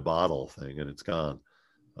lightning in a bottle thing, and it's gone.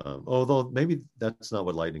 Although maybe that's not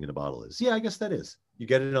what lightning in a bottle is. Yeah, I guess that is. You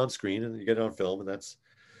get it on screen and you get it on film, and that's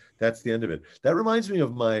the end of it. That reminds me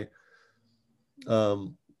of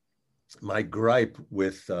um, my gripe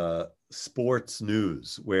with sports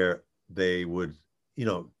news, where they would,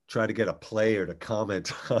 try to get a player to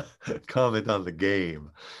comment comment on the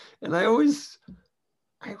game, and I was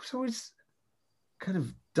always kind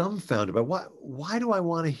of dumbfounded by why do I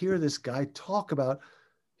want to hear this guy talk about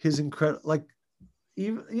his incredible, like,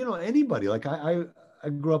 even, anybody, like I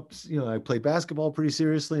grew up, I played basketball pretty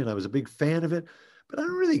seriously and I was a big fan of it, but I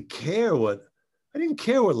didn't care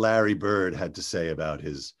what Larry Bird had to say about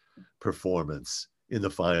his performance in the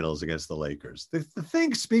finals against the Lakers. The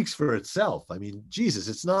thing speaks for itself. I mean, Jesus,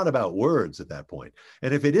 it's not about words at that point.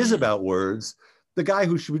 And if it is Mm. about words, the guy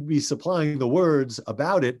who should be supplying the words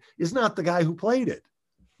about it is not the guy who played it.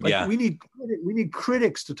 Like, Yeah. we need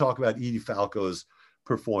critics to talk about Edie Falco's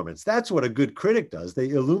performance. That's what a good critic does. They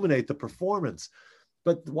illuminate the performance.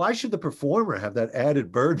 But why should the performer have that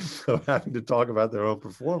added burden of having to talk about their own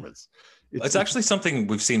performance? It's It's actually something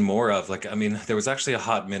we've seen more of. Like, I mean, there was actually a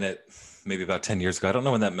hot minute, maybe about 10 years ago. I don't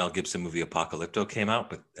know when that Mel Gibson movie Apocalypto came out,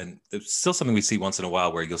 but and it's still something we see once in a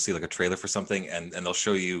while where you'll see like a trailer for something and they'll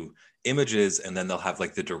show you images and then they'll have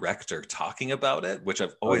like the director talking about it, which I've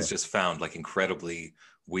oh yeah, always just found like incredibly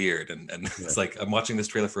weird. And yeah, it's like I'm watching this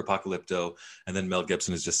trailer for Apocalypto and then Mel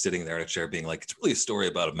Gibson is just sitting there in a chair being like, it's really a story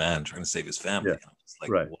about a man trying to save his family. yeah, And I'm just like,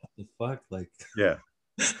 right, what the fuck? Like, yeah,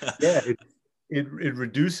 yeah. It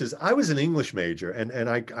reduces. I was an English major, and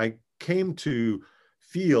I came to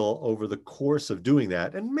feel over the course of doing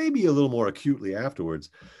that, and maybe a little more acutely afterwards,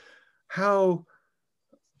 how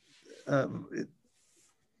it,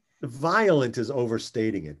 violent is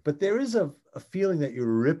overstating it, but there is a feeling that you're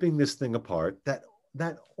ripping this thing apart that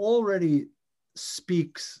already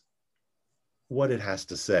speaks what it has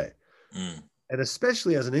to say. mm, And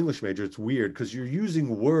especially as an English major, it's weird because you're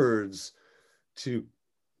using words to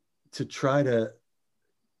try to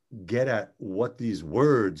get at what these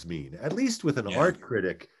words mean. At least with an yeah. art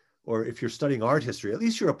critic, or if you're studying art history, at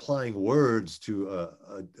least you're applying words to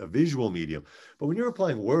a visual medium. But when you're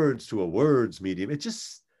applying words to a words medium,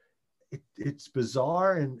 it's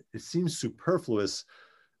bizarre and it seems superfluous.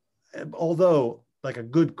 Although, like a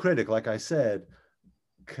good critic, like I said,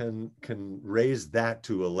 can raise that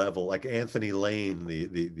to a level, like Anthony Lane,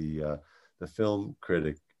 the film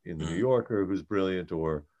critic in the New Mm. Yorker, who's brilliant.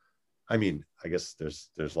 Or, I mean, I guess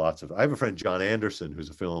there's lots of. I have a friend, John Anderson,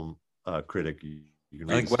 who's a film critic. You can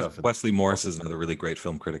I read his think stuff. Wesley Morris is another really great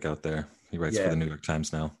film critic out there. He writes for Yeah, the New York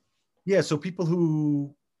Times now. yeah. So people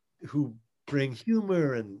who bring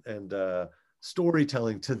humor and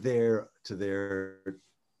storytelling to their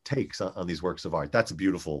takes on these works of art. That's a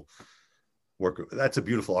beautiful work. That's a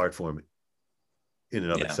beautiful art form in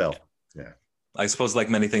and of Yeah. itself. Yeah. I suppose, like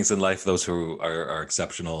many things in life, those who are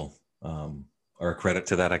exceptional are a credit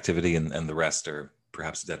to that activity, and the rest are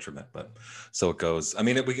perhaps a detriment. But so it goes. I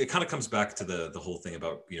mean, it kind of comes back to the whole thing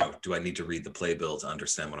about, do I need to read the playbill to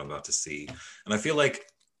understand what I'm about to see? And I feel like,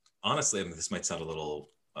 honestly, I mean, this might sound a little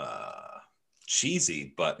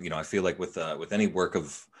cheesy, but I feel like with any work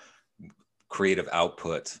of creative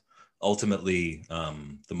output, ultimately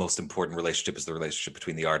the most important relationship is the relationship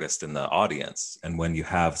between the artist and the audience. And when you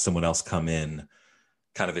have someone else come in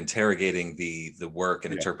kind of interrogating the work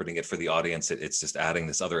and Yeah. interpreting it for the audience, it's just adding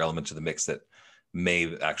this other element to the mix that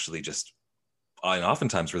may actually just, and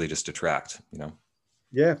oftentimes really just detract.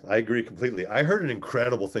 Yeah, I agree completely. I heard an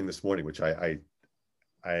incredible thing this morning, which I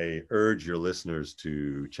urge your listeners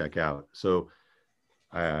to check out. So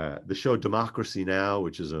the show Democracy Now!,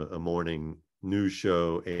 which is a morning news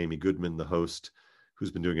show, Amy Goodman, the host,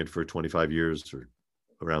 who's been doing it for 25 years or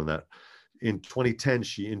around that. In 2010,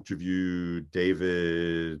 she interviewed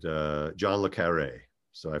John le Carré.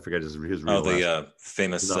 So I forget his Oh, real the last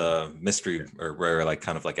famous name. mystery or rare, like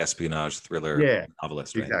kind of like espionage thriller Yeah,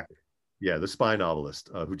 novelist, right? exactly. Yeah, the spy novelist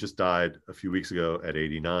who just died a few weeks ago at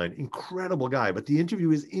 89. Incredible guy, but the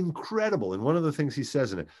interview is incredible. And one of the things he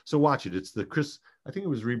says in it, so watch it. It's I think it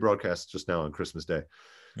was rebroadcast just now on Christmas Day.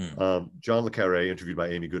 Hmm. John le Carré, interviewed by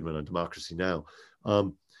Amy Goodman on Democracy Now.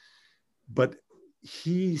 But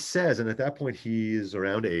he says, and at that point he is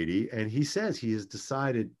around 80, and he says he has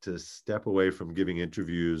decided to step away from giving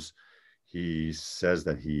interviews. He says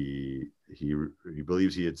that he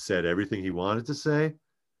believes he had said everything he wanted to say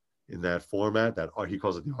in that format, that he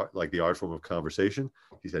calls it the art form of conversation.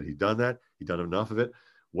 He said he'd done that. He'd done enough of it.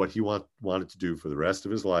 What he wanted to do for the rest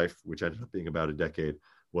of his life, which ended up being about a decade,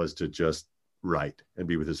 was to just write and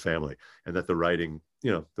be with his family. And that the writing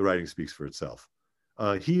speaks for itself.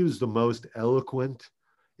 He was the most eloquent.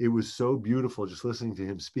 It was so beautiful just listening to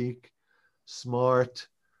him speak. Smart,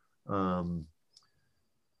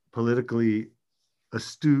 politically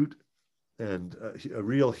astute, and a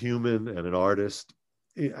real human and an artist.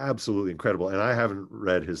 Absolutely incredible. And I haven't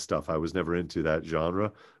read his stuff. I was never into that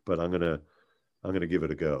genre, but I'm gonna give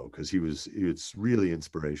it a go because it's really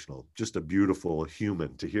inspirational. Just a beautiful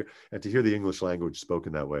human to hear, and to hear the English language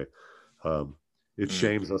spoken that way. It Mm.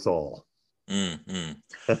 shames us all. Mm-hmm.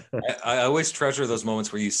 I always treasure those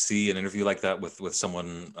moments where you see an interview like that with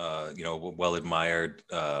someone, well admired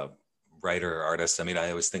writer or artist. I mean, I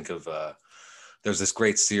always think of there's this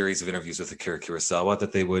great series of interviews with Akira Kurosawa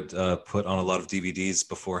that they would put on a lot of DVDs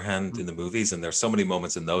beforehand in the movies, and there's so many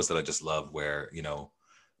moments in those that I just love where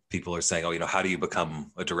people are saying, oh, how do you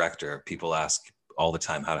become a director? People ask all the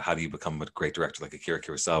time, how do you become a great director like Akira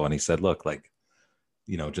Kurosawa? And he said, look, like,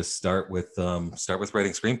 just start with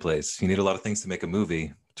writing screenplays. You need a lot of things to make a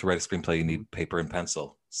movie. To write a screenplay, you need paper and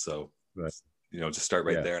pencil. So, Right. Just start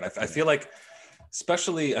right Yeah. there. And I feel like,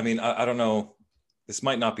 especially, I mean, I don't know, this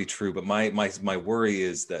might not be true, but my worry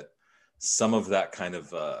is that some of that kind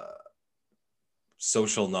of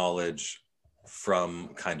social knowledge from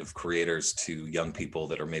kind of creators to young people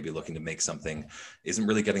that are maybe looking to make something isn't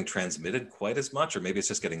really getting transmitted quite as much, or maybe it's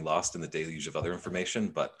just getting lost in the deluge of other information.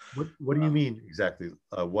 But What do you mean exactly?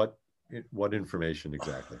 What information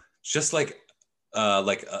exactly? just like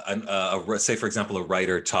say for example a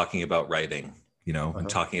writer talking about writing, and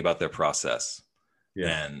talking about their process,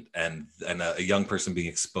 Yeah. and a young person being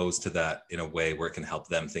exposed to that in a way where it can help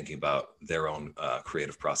them thinking about their own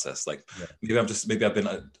creative process. Like maybe I've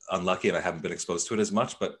been unlucky and I haven't been exposed to it as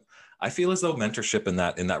much, but I feel as though mentorship in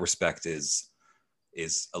that respect is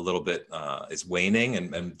a little bit is waning,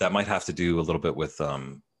 and that might have to do a little bit with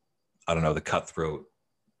I don't know, the cutthroat,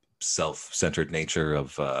 self-centered nature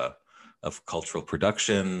of cultural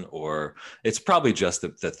production, or it's probably just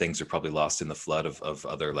that things are probably lost in the flood of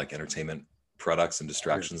other like entertainment products and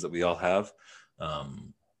distractions that we all have.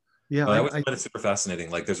 Yeah, But I always find it super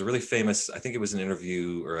fascinating. Like there's a really famous, I think it was an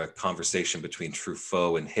interview or a conversation between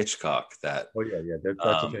Truffaut and Hitchcock that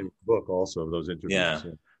that's a famous book also of those interviews.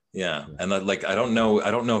 yeah. And like I don't know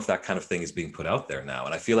if that kind of thing is being put out there now.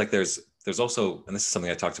 And I feel like there's also, and this is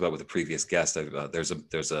something I talked about with a previous guest,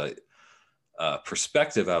 there's a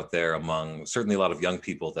perspective out there among certainly a lot of young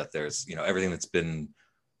people that there's everything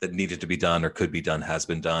that needed to be done or could be done has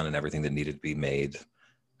been done, and everything that needed to be made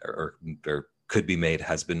or could be made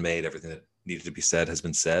has been made. Everything that needed to be said has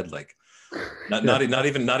been said. Like not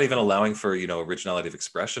even allowing for originality of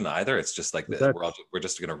expression either. It's just like we're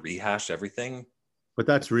just going to rehash everything. But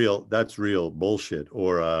that's real bullshit.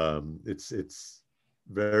 Or it's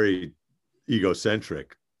very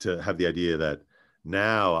egocentric to have the idea that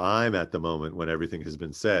now I'm at the moment when everything has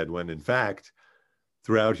been said, when in fact,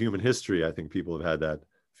 throughout human history, I think people have had that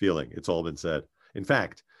feeling. It's all been said. In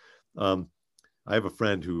fact, I have a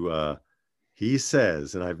friend who he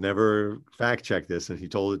says, and I've never fact checked this, and he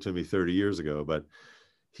told it to me 30 years ago, but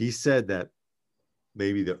he said that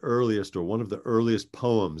maybe the earliest or one of the earliest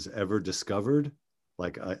poems ever discovered,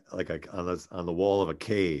 like on the wall of a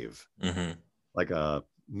cave, like a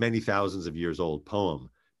many thousands of years old poem,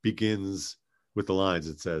 begins with the lines.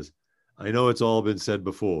 It says, "I know it's all been said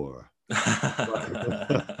before,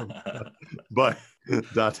 but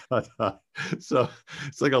dot, dot, dot." So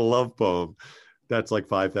it's like a love poem that's like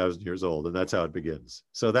 5,000 years old, and that's how it begins.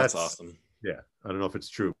 So that's awesome. Yeah, I don't know if it's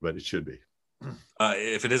true, but it should be.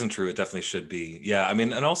 If it isn't true, it definitely should be. Yeah, I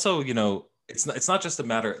mean, and also, it's not just a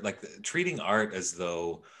matter like treating art as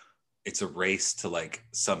though it's a race to like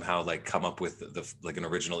somehow like come up with like an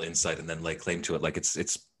original insight and then like claim to it. Like it's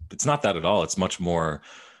not that at all. It's much more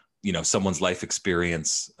someone's life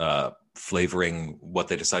experience flavoring what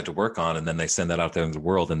they decide to work on, and then they send that out there in the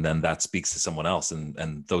world, and then that speaks to someone else,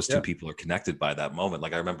 and those two Yeah. people are connected by that moment.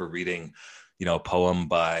 Like I remember reading, a poem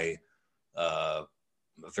by a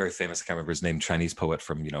very famous, I can't remember his name, Chinese poet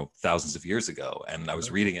from thousands of years ago, and I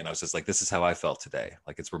was reading it and I was just like, this is how I felt today.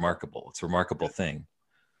 Like it's remarkable. It's a remarkable thing.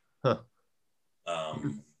 Huh.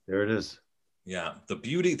 Um, There it is. yeah, the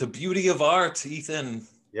beauty of art, Ethan.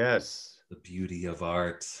 Yes. The beauty of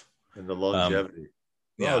art. And the Um, longevity.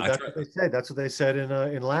 yeah, Oh, that's what they say. That's what they said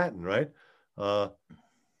in Latin, right? Uh,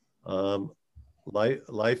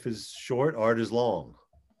 life is short, art is long.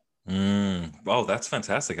 Oh, that's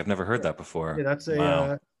fantastic. I've never heard Yeah, that before. yeah, that's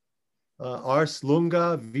Wow. a ars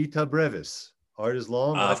lunga vita brevis. Art is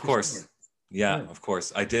long, Of life is course. short. Yeah, Yeah. of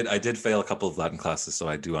course. I did fail a couple of Latin classes, so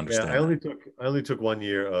I do Yeah, understand that. I only took 1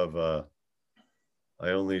 year of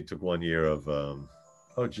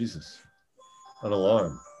oh Jesus, an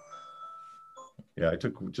alarm. Yeah, I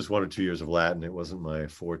took just 1 or 2 years of Latin. It wasn't my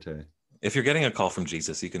forte. If you're getting a call from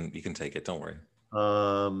Jesus, you can take it. Don't worry.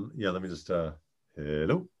 Yeah, let me just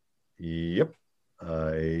hello. Yep.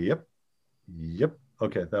 Yep. Yep.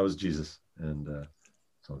 Okay, that was Jesus. And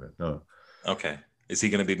it's all good. No. Okay. Is he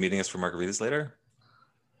going to be meeting us for margaritas later?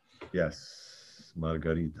 Yes.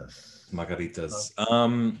 Margaritas. Margaritas.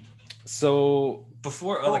 So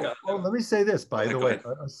before, Let me say this, go by ahead, the go way.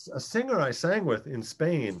 ahead. A singer I sang with in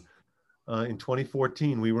Spain in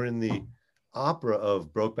 2014, we were in the opera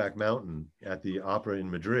of Brokeback Mountain at the opera in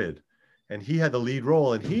Madrid, and he had the lead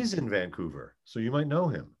role, and he's in Vancouver, so you might know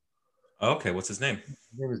him. Okay, what's his name? His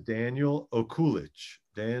name is Daniel Okulich.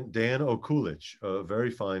 Dan Okulich, a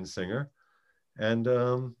very fine singer, and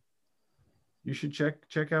you should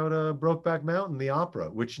check out Brokeback Mountain, the opera,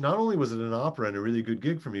 which not only was it an opera and a really good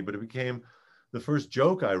gig for me, but it became the first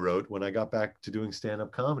joke I wrote when I got back to doing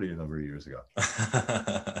stand-up comedy a number of years ago.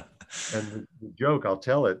 And the joke, I'll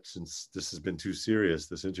tell it since this has been too serious,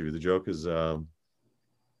 this interview. The joke is I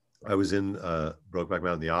was in Brokeback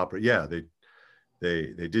Mountain, the opera. Yeah,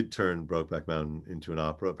 they did turn Brokeback Mountain into an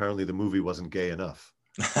opera. Apparently the movie wasn't gay enough.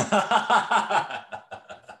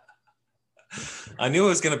 I knew it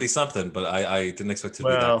was going to be something, but I didn't expect it to be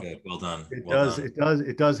that Well, good. Well done. it Well does done.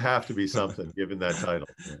 it does have to be something given that title.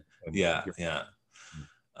 Yeah, yeah.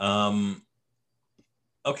 Um,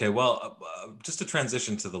 okay, well, just to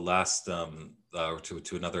transition to the last, to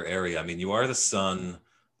another area. I mean, you are the son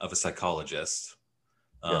of a psychologist,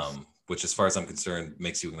 Yes. which, as far as I'm concerned,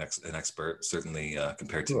 makes you an expert, certainly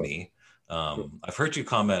compared to Sure. me. Sure. I've heard you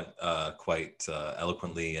comment quite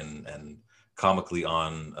eloquently and comically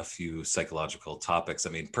on a few psychological topics.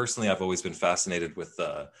 I mean, personally, I've always been fascinated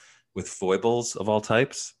with foibles of all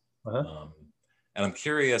types, Uh-huh. and I'm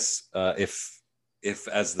curious if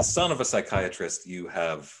as the son of a psychiatrist, you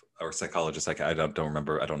have or psychologist, I don't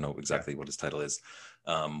remember, I don't know exactly what his title is.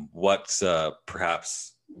 What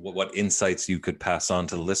perhaps what insights you could pass on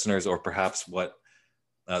to the listeners, or perhaps what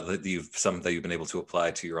that you've been able to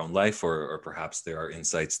apply to your own life, or perhaps there are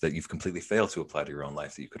insights that you've completely failed to apply to your own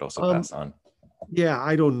life that you could also pass on. Yeah,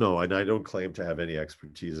 I don't know, and I don't claim to have any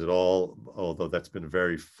expertise at all. Although that's been a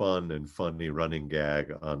very fun and funny running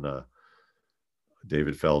gag on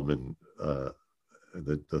David Feldman,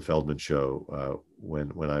 the Feldman Show,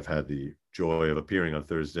 when I've had the joy of appearing on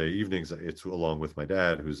Thursday evenings. It's along with my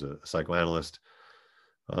dad, who's a psychoanalyst,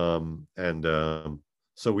 and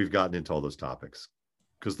so we've gotten into all those topics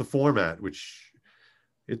because the format, which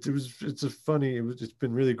it's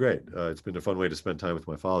been really great. It's been a fun way to spend time with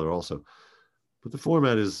my father also. But the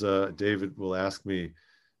format is David will ask me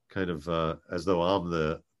kind of as though I'm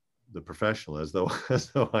the professional, as though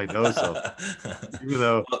I know something, even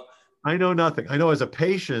though I know nothing. I know as a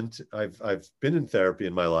patient, I've been in therapy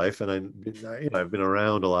in my life, and I've been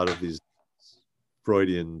around a lot of these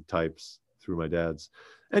Freudian types through my dad's.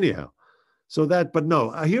 Anyhow, but no.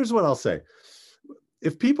 Here's what I'll say: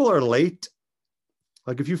 if people are late,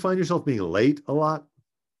 like if you find yourself being late a lot,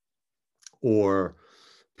 or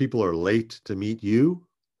people are late to meet you,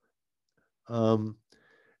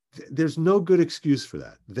 there's no good excuse for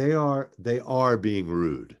that. They are being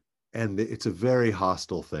rude, and it's a very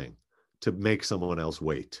hostile thing to make someone else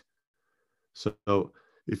wait. So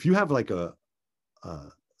if you have like a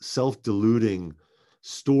self-deluding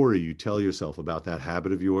story you tell yourself about that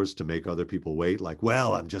habit of yours to make other people wait, like,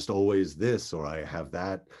 well, I'm just always this, or I have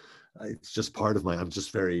that, it's just part of I'm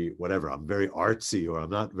just very whatever, I'm very artsy, or I'm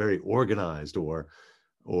not very organized, or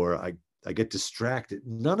I get distracted.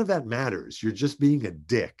 None of that matters. You're just being a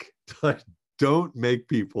dick. Don't make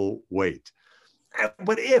people wait.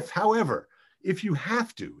 But however, if you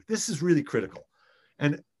have to, this is really critical.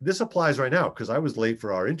 And this applies right now because I was late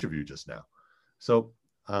for our interview just now. So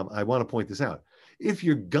I want to point this out. If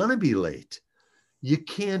you're gonna be late, you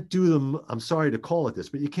can't do them. I'm sorry to call it this,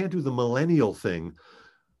 but you can't do the millennial thing.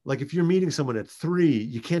 Like if you're meeting someone at 3,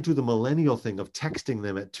 you can't do the millennial thing of texting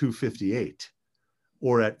them at 2:58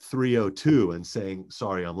 or at 3:02 and saying,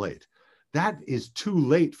 sorry, I'm late. That is too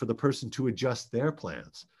late for the person to adjust their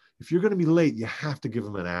plans. If you're going to be late, you have to give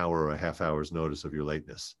them an hour or a half hour's notice of your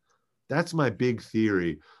lateness. That's my big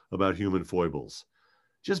theory about human foibles.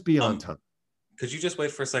 Just be on time. Could you just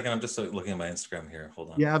wait for a second? I'm just looking at my Instagram here.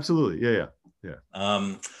 Hold on. Yeah, absolutely. Yeah.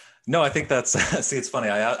 No, I think that's, see, it's funny.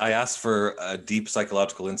 I asked for a deep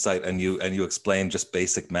psychological insight and you explained just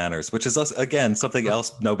basic manners, which is, again, something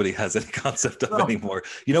else nobody has any concept of anymore.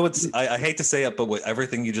 You know, I hate to say it, but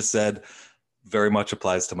everything you just said very much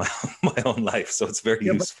applies to my own life. So it's very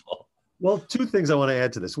useful. Well, 2 things I want to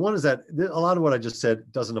add to this. One is that a lot of what I just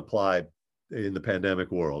said doesn't apply in the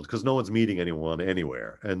pandemic world because no one's meeting anyone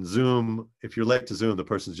anywhere. And Zoom, if you're late to Zoom, the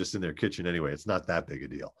person's just in their kitchen anyway. It's not that big a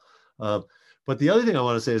deal. But the other thing I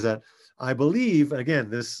want to say is that I believe, and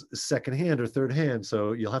again, this is secondhand or third hand,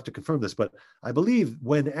 so you'll have to confirm this, but I believe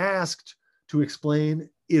when asked to explain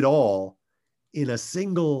it all in a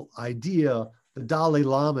single idea, the Dalai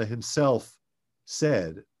Lama himself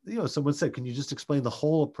said, someone said, can you just explain the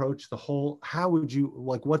whole approach, how would you,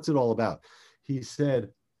 like, what's it all about? He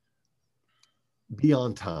said, be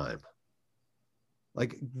on time.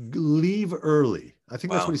 Like, leave early. I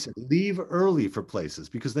think that's what he said. Leave early for places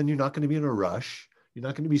because then you're not going to be in a rush. You're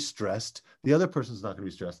not going to be stressed. The other person's not going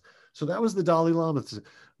to be stressed. So that was the Dalai Lama.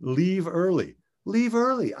 Leave early. Leave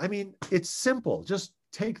early. I mean, it's simple. Just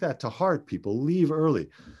take that to heart, people. Leave early.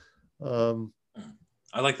 I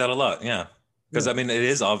like that a lot. Yeah. Because I mean, there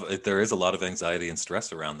is a lot of anxiety and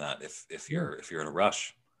stress around that if you're in a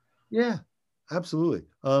rush. Yeah, absolutely.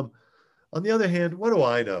 On the other hand, what do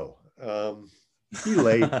I know? Be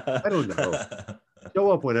late. I don't know.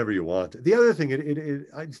 Show up whenever you want. The other thing,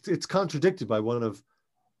 it's contradicted by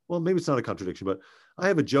maybe it's not a contradiction, but I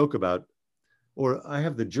have a joke about, or I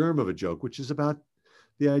have the germ of a joke, which is about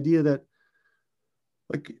the idea that,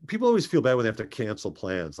 like, people always feel bad when they have to cancel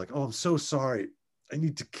plans. Like, oh, I'm so sorry, I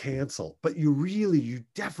need to cancel. But you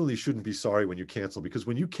definitely shouldn't be sorry when you cancel, because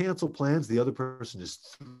when you cancel plans, the other person is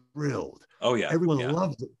thrilled. Oh yeah. Everyone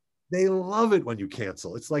loves it. They love it when you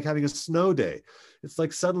cancel. It's like having a snow day. It's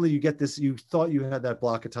like suddenly you get this, you thought you had that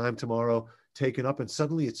block of time tomorrow taken up, and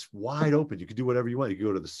suddenly it's wide open. You can do whatever you want. You can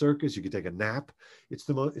go to the circus, you can take a nap. It's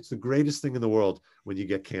the greatest thing in the world when you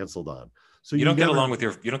get canceled on. So you don't get along with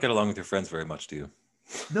your friends very much, do you?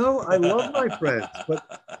 No, I love my friends,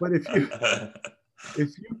 but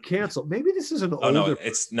if you cancel, maybe this is an older.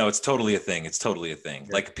 It's totally a thing. It's totally a thing.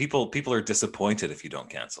 Yeah. Like people are disappointed if you don't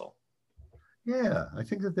cancel. Yeah, I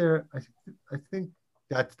think that I think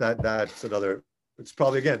that's another. It's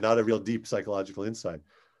probably, again, not a real deep psychological insight.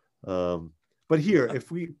 But here,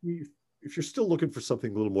 if you're still looking for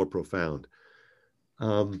something a little more profound,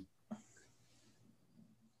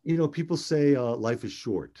 people say life is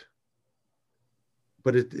short,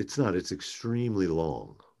 but it's not. It's extremely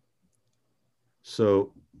long.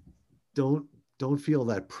 So don't feel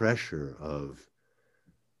that pressure of,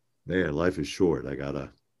 man, life is short.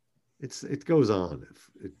 It goes on.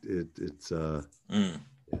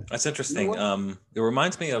 That's interesting. It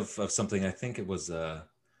reminds me of something. I think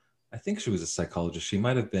she was a psychologist. She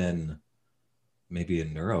might have been maybe a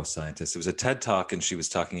neuroscientist. It was a TED Talk, and she was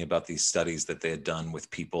talking about these studies that they had done with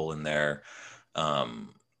people and their kind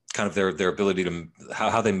of their ability to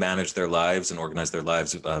how they manage their lives and organize their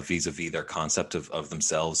lives vis-a-vis their concept of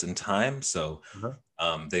themselves in time. So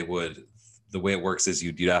the way it works is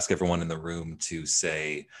you'd ask everyone in the room to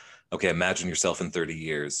say, okay, imagine yourself in 30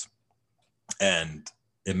 years and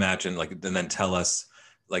imagine, like, and then tell us,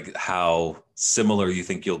 like, how similar you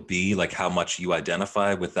think you'll be, like how much you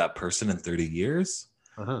identify with that person in 30 years.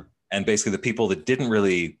 And basically the people that didn't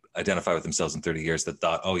really identify with themselves in 30 years, that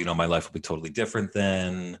thought, oh, my life will be totally different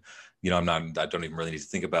then, I don't even really need to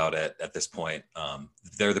think about it at this point.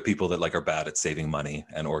 They're the people that, like, are bad at saving money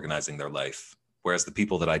and organizing their life. Whereas the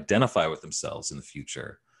people that identify with themselves in the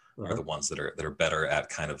future are the ones that are better at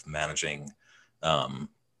kind of managing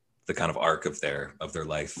the kind of arc of their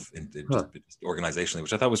life in just organizationally,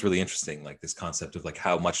 which I thought was really interesting. Like this concept of, like,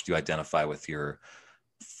 how much do you identify with your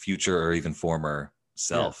future or even former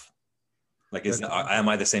self? Like, am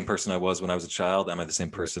I the same person I was when I was a child? Am I the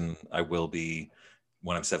same person I will be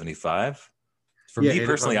when I'm 75? For me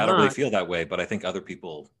personally, I don't really feel that way, but I think other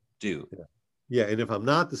people do. Yeah. And if I'm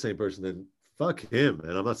not the same person, then fuck him.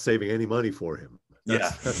 And I'm not saving any money for him.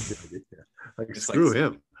 Screw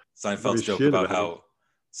him. Seinfeld's joke about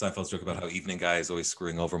how evening guy is always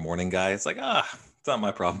screwing over morning guy. It's like, it's not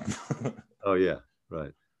my problem. Oh yeah.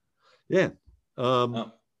 Right. Yeah. Um,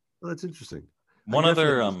 Well, that's interesting. I one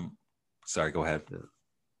definitely other, have sorry, go ahead. yeah.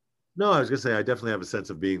 No, I was gonna say I definitely have a sense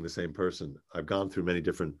of being the same person. I've gone through many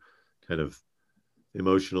different kind of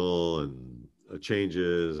emotional and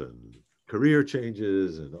changes and career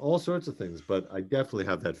changes and all sorts of things, but I definitely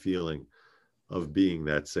have that feeling of being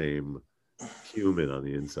that same human on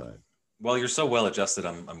the inside. Well, you're so well adjusted.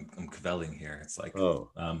 I'm cavelling here. It's like, Oh,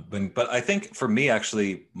 but I think for me,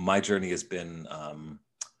 actually, my journey has been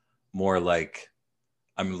more like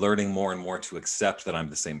I'm learning more and more to accept that I'm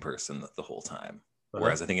the same person the whole time. uh-huh.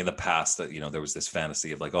 Whereas I think in the past that, there was this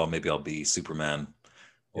fantasy of like, oh, maybe I'll be Superman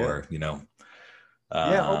Yeah. or, Yeah.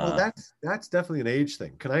 Oh, well, uh, that's definitely an age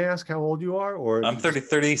thing. Can I ask how old you are, or I'm you just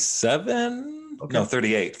 37. No,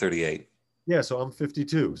 okay? 38. Yeah. So I'm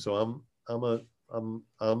 52. So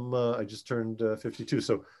I just turned 52.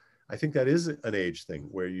 So I think that is an age thing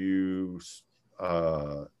where you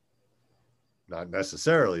uh, not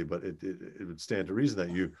necessarily, but it would stand to reason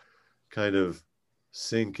that you kind of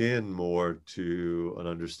sink in more to an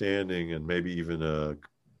understanding and maybe even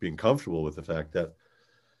being comfortable with the fact that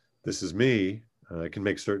this is me. I can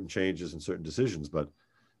make certain changes and certain decisions, but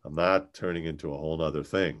I'm not turning into a whole nother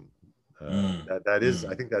thing. Mm, That is,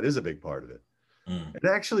 I mm, think that is a big part of it. mm, And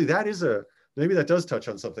actually, that is a maybe that does touch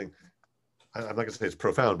on something. I'm not going to say it's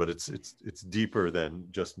profound, but it's deeper than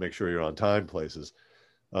just make sure you're on time places,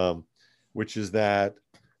 um, which is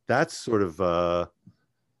that's sort of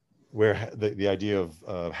where the idea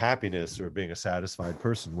of happiness or being a satisfied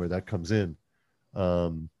person, where that comes in.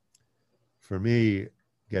 Um, for me,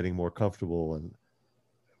 getting more comfortable and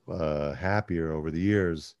happier over the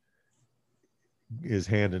years is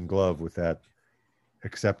hand in glove with that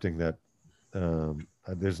accepting that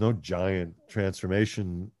there's no giant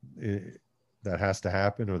transformation that has to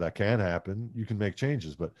happen or that can happen. You can make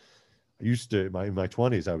changes, but I used to in my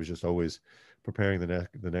 20s, I was just always preparing the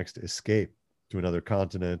next escape to another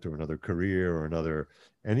continent or another career or another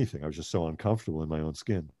anything. I was just so uncomfortable in my own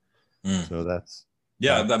skin. mm. So that's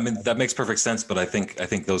Yeah, that. I mean that makes perfect sense, but I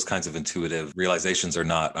think those kinds of intuitive realizations are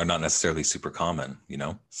not necessarily super common,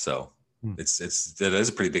 So Hmm. it's that is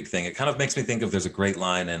a pretty big thing. It kind of makes me think of there's a great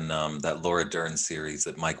line in that Laura Dern series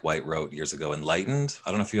that Mike White wrote years ago, Enlightened.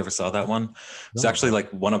 I don't know if you ever saw that one. It's No, actually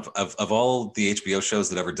like one of all the HBO shows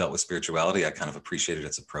that ever dealt with spirituality. I kind of appreciated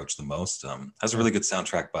its approach the most. Has a yeah, really good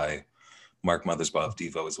soundtrack by Mark Mothersbaugh of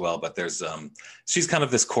Devo as well. But there's she's kind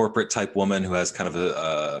of this corporate type woman who has kind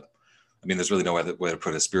of I mean, there's really no other way to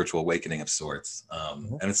put it, a spiritual awakening of sorts.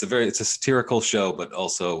 And it's a satirical show, but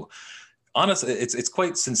also honest. It's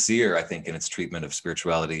quite sincere, I think, in its treatment of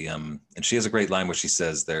spirituality. And she has a great line where she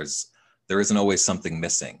says, there isn't always something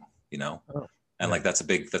missing, you know." oh, And yeah, like that's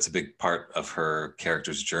a big part of her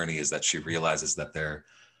character's journey is that she realizes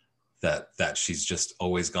that she's just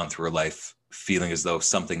always gone through her life feeling as though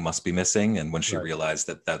something must be missing, and when she right, realized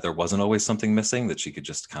that there wasn't always something missing, that she could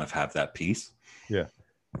just kind of have that peace. yeah,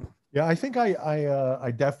 yeah. I think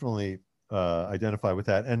I definitely identify with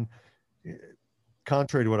that, and uh,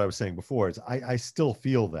 contrary to what I was saying before, I still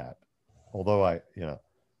feel that, although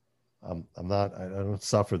I'm not I don't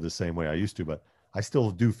suffer the same way I used to, but I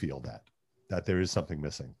still do feel that there is something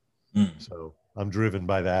missing. Mm. So I'm driven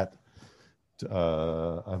by that.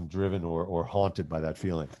 I'm driven or haunted by that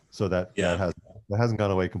feeling. So Yeah. that hasn't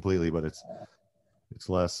gone away completely, but it's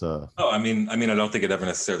less. Oh, I mean, I don't think it ever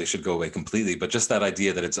necessarily should go away completely, but just that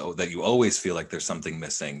idea that that you always feel like there's something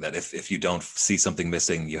missing. That if you don't see something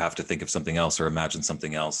missing, you have to think of something else or imagine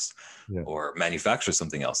something else Yeah. or manufacture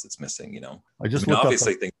something else that's missing. I I just mean, looked up that.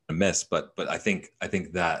 obviously things are miss, but I think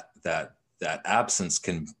that absence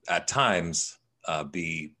can at times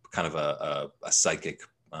be kind of a psychic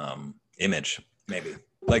image, maybe.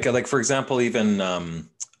 Like for example, even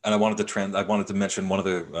and I wanted to mention one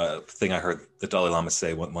other thing I heard the Dalai Lama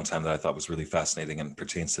say one time that I thought was really fascinating and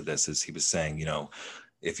pertains to this is he was saying,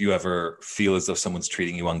 if you ever feel as though someone's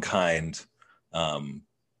treating you unkind, um,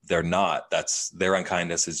 they're not. That's their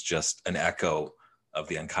unkindness is just an echo of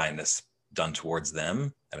the unkindness done towards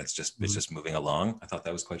them, and it's Mhm. just moving along. I thought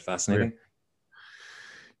that was quite Yeah. fascinating.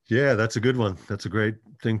 Yeah, that's a good one. That's a great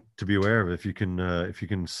thing to be aware of. If you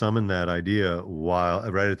can summon that idea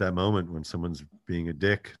while right at that moment when someone's being a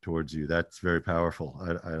dick towards you, that's very powerful.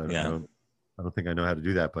 Yeah. I don't think I know how to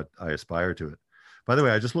do that, but I aspire to it. By the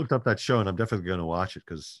way, I just looked up that show and I'm definitely going to watch it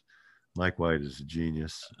because Mike White is a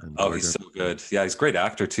genius and Oh, Laura he's Dern. so good. Yeah, he's a great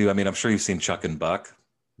actor too. I mean, I'm sure you've seen Chuck and Buck.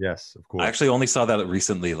 Yes, of I course. actually only saw that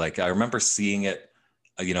recently. Like I remember seeing it.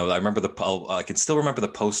 I remember I can still remember the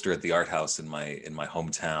poster at the art house in my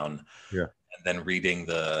hometown, Yeah. and then reading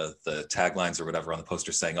the taglines or whatever on the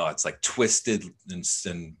poster saying, "Oh, it's like twisted and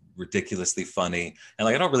ridiculously funny. And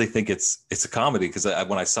like I don't really think it's a comedy, because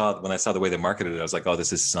when I saw the way they marketed it, I was like, oh,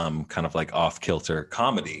 this is some kind of like off kilter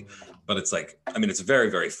comedy. But it's like, I mean, it's very,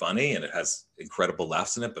 very funny and it has incredible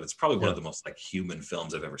laughs in it, but it's probably one Yeah. of the most like human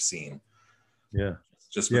films I've ever seen. Yeah.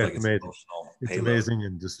 Just with Yeah. like It's its amazing. emotional It's payload. amazing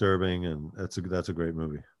and disturbing, and that's a great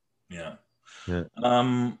movie. Yeah. Yeah.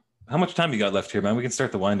 How much time you got left here, man? We can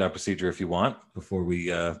start the wind down procedure if you want Yeah. before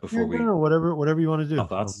No, we no, whatever you want to do.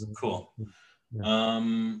 thoughts. Cool. Yeah.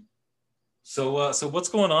 Um, so what's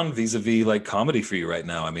going on vis-a-vis like comedy for you right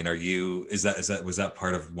now? I mean, was that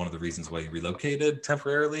part of one of the reasons why you relocated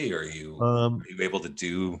temporarily? Or Um, are you able to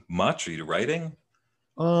do much? Are you writing?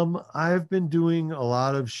 I've been doing a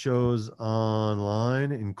lot of shows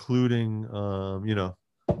online, including,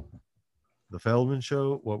 the Feldman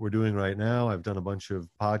Show, what we're doing right now. I've done a bunch of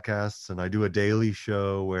podcasts, and I do a daily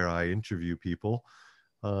show where I interview people,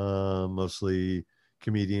 mostly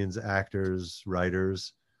comedians, actors,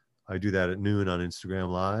 writers. I do that at noon on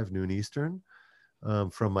Instagram Live, noon Eastern,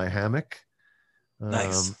 from my hammock.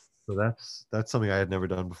 Nice. So that's something I had never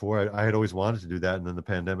done before. I had always wanted to do that, and then the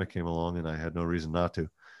pandemic came along, and I had no reason not to.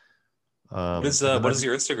 And then What is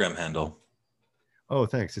your Instagram handle? oh,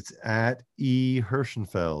 thanks. It's at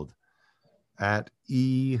Hirschenfeld, at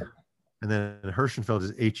E, and then Hirschenfeld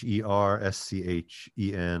is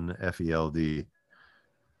Herschenfeld.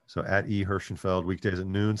 So at Hirschenfeld, weekdays at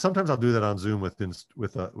noon. Sometimes I'll do that on Zoom with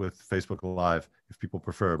Facebook Live if people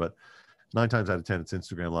prefer, but 9 times out of 10 it's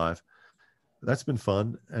Instagram Live. That's been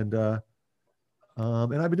fun, and I've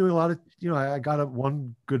been doing a lot of, I got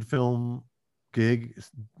one good film gig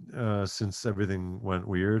since everything went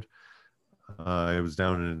weird. I was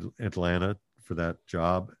down in Atlanta for that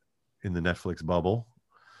job in the Netflix bubble,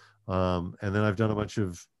 and then I've done a bunch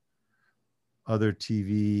of other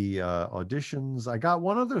TV auditions. I got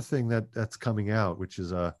one other thing that's coming out, which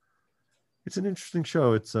is it's an interesting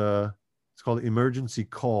show. It's called Emergency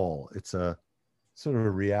Call. It's a sort of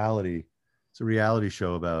a reality. It's a reality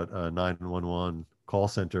show about 911 call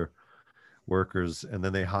center workers, and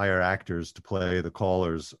then they hire actors to play the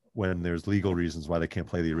callers when there's legal reasons why they can't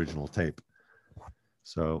play the original tape.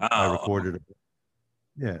 So I Wow. recorded,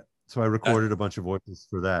 yeah. So I recorded a bunch of voices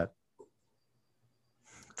for that.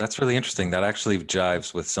 That's really interesting. That actually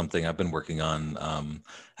jives with something I've been working on.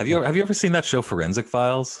 Have you ever seen that show Forensic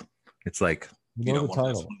Files? It's like, You know the one of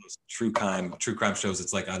title. those true crime shows.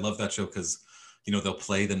 It's like, I love that show because they'll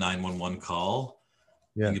play the 911 call,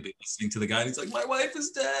 Yeah. and you'll be listening to the guy and he's like, my wife is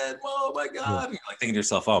dead, oh my god. Yeah. And you're like thinking to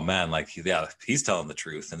yourself, oh man, like he's telling the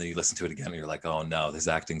truth. And then you listen to it again and you're like, oh no, his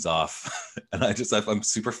acting's off. And I'm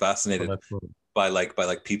super fascinated Oh, that's funny.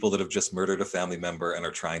 by people that have just murdered a family member and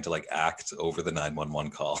are trying to like act over the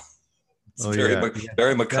 911 call. It's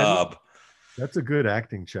very macabre. That's a good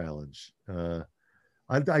acting challenge.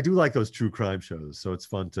 I do like those true crime shows, so it's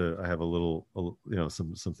fun to I have a little,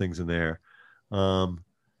 some things in there, and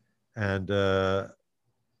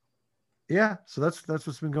yeah. So that's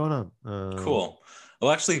what's been going on. Cool.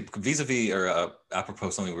 Well, actually, vis-a-vis or apropos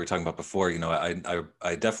something we were talking about before,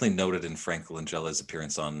 I definitely noted in Frank Langella's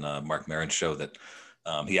appearance on Mark Maron's show that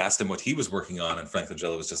he asked him what he was working on, and Frank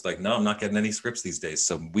Langella was just like, "No, I'm not getting any scripts these days."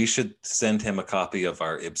 So we should send him a copy of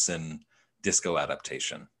our Ibsen disco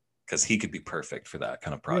adaptation, because he could be perfect for that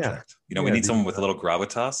kind of project. We need someone with a little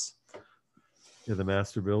gravitas. Yeah, the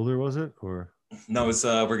Master Builder, was it? Or no, it's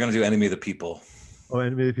we're gonna do Enemy of the People. Oh,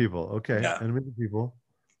 Enemy of the People. Okay, yeah. Enemy of the People.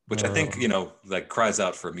 Which I think, like cries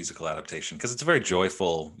out for a musical adaptation, because it's a very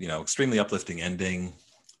joyful, extremely uplifting ending.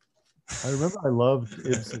 I remember I loved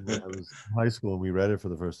Ibsen when I was in high school and we read it for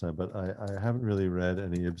the first time, but I haven't really read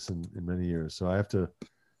any Ibsen in many years, so I have to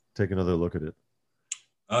take another look at it.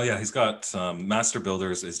 Oh yeah, he's got Master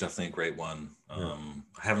Builders is definitely a great one. I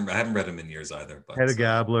haven't read him in years either. But Hedda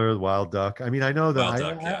Gabler, Wild Duck. I mean, I know that I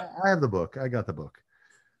have the book. I got the book.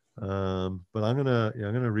 But I'm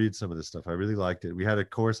gonna read some of this stuff. I really liked it. We had a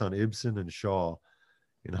course on Ibsen and Shaw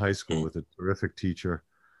in high school with a terrific teacher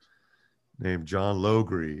named John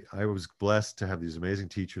Logre. I was blessed to have these amazing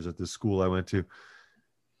teachers at this school I went to.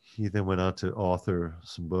 He then went on to author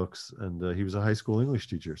some books, and he was a high school English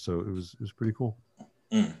teacher, so it was pretty cool.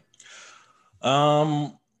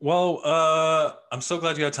 Well, I'm so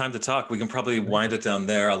glad you had time to talk. We can probably wind it down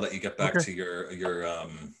there. I'll let you get back to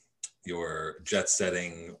your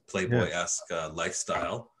jet-setting Playboy-esque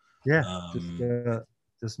lifestyle. Yeah,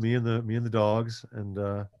 just me and the dogs, and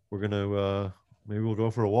we're gonna maybe we'll go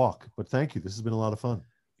for a walk. But thank you. This has been a lot of fun.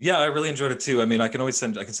 Yeah, I really enjoyed it too. I mean, I can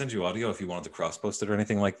send you audio if you wanted to cross-post it or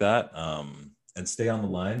anything like that. And stay on the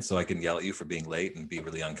line so I can yell at you for being late and be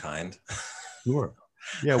really unkind. Sure.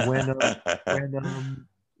 Yeah. Whenever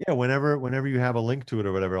you have a link to it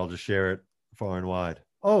or whatever, I'll just share it far and wide.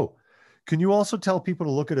 Oh, can you also tell people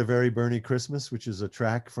to look at A Very Bernie Christmas, which is a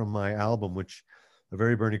track from my album, which A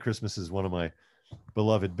Very Bernie Christmas is one of my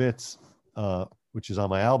beloved bits, which is on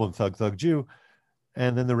my album, Thug Thug Jew.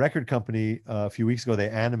 And then the record company, a few weeks ago, they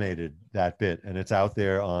animated that bit, and it's out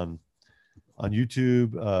there on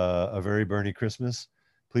YouTube, A Very Bernie Christmas.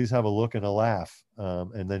 Please have a look and a laugh,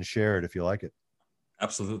 and then share it if you like it.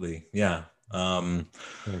 Absolutely. Yeah.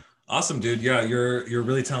 Thanks. Awesome, dude. Yeah, you're a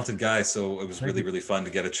really talented guy. So it was Thank really, you. really fun to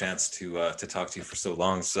get a chance to talk to you for so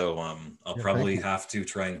long. So I'll Yeah, thank probably you. have to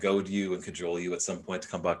try and goad you and cajole you at some point to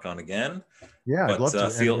come back on again. Yeah, I'd But love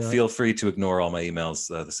to. And feel free to ignore all my emails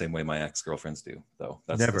the same way my ex-girlfriends do. Though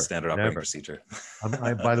that's the never, standard operating never. procedure.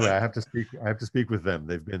 By the way, I have to speak. I have to speak with them.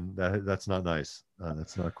 They've been. That's not nice.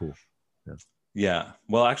 That's not cool. Yeah. Yeah.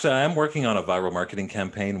 Well, actually, I am working on a viral marketing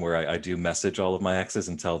campaign where I do message all of my exes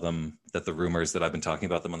and tell them that the rumors that I've been talking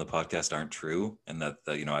about them on the podcast aren't true, and that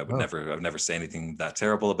you know Oh, I would never say anything that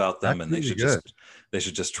terrible about them, that's and really good. they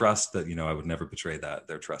should just trust that I would never betray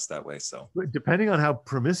their trust that way. So. But depending on how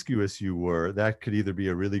promiscuous you were, that could either be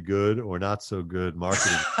a really good or not so good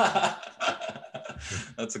marketing.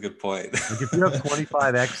 That's a good point. Like if you have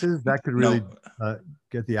 25 X's, that could really No,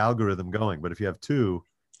 get the algorithm going. But if you have two,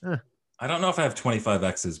 eh, I don't know if I have 25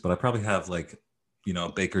 X's, but I probably have like,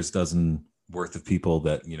 a baker's dozen worth of people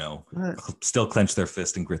that, eh, still clench their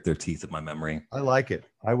fist and grit their teeth at my memory. I like it.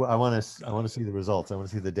 I want to see the results. I want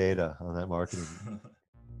to see the data on that marketing.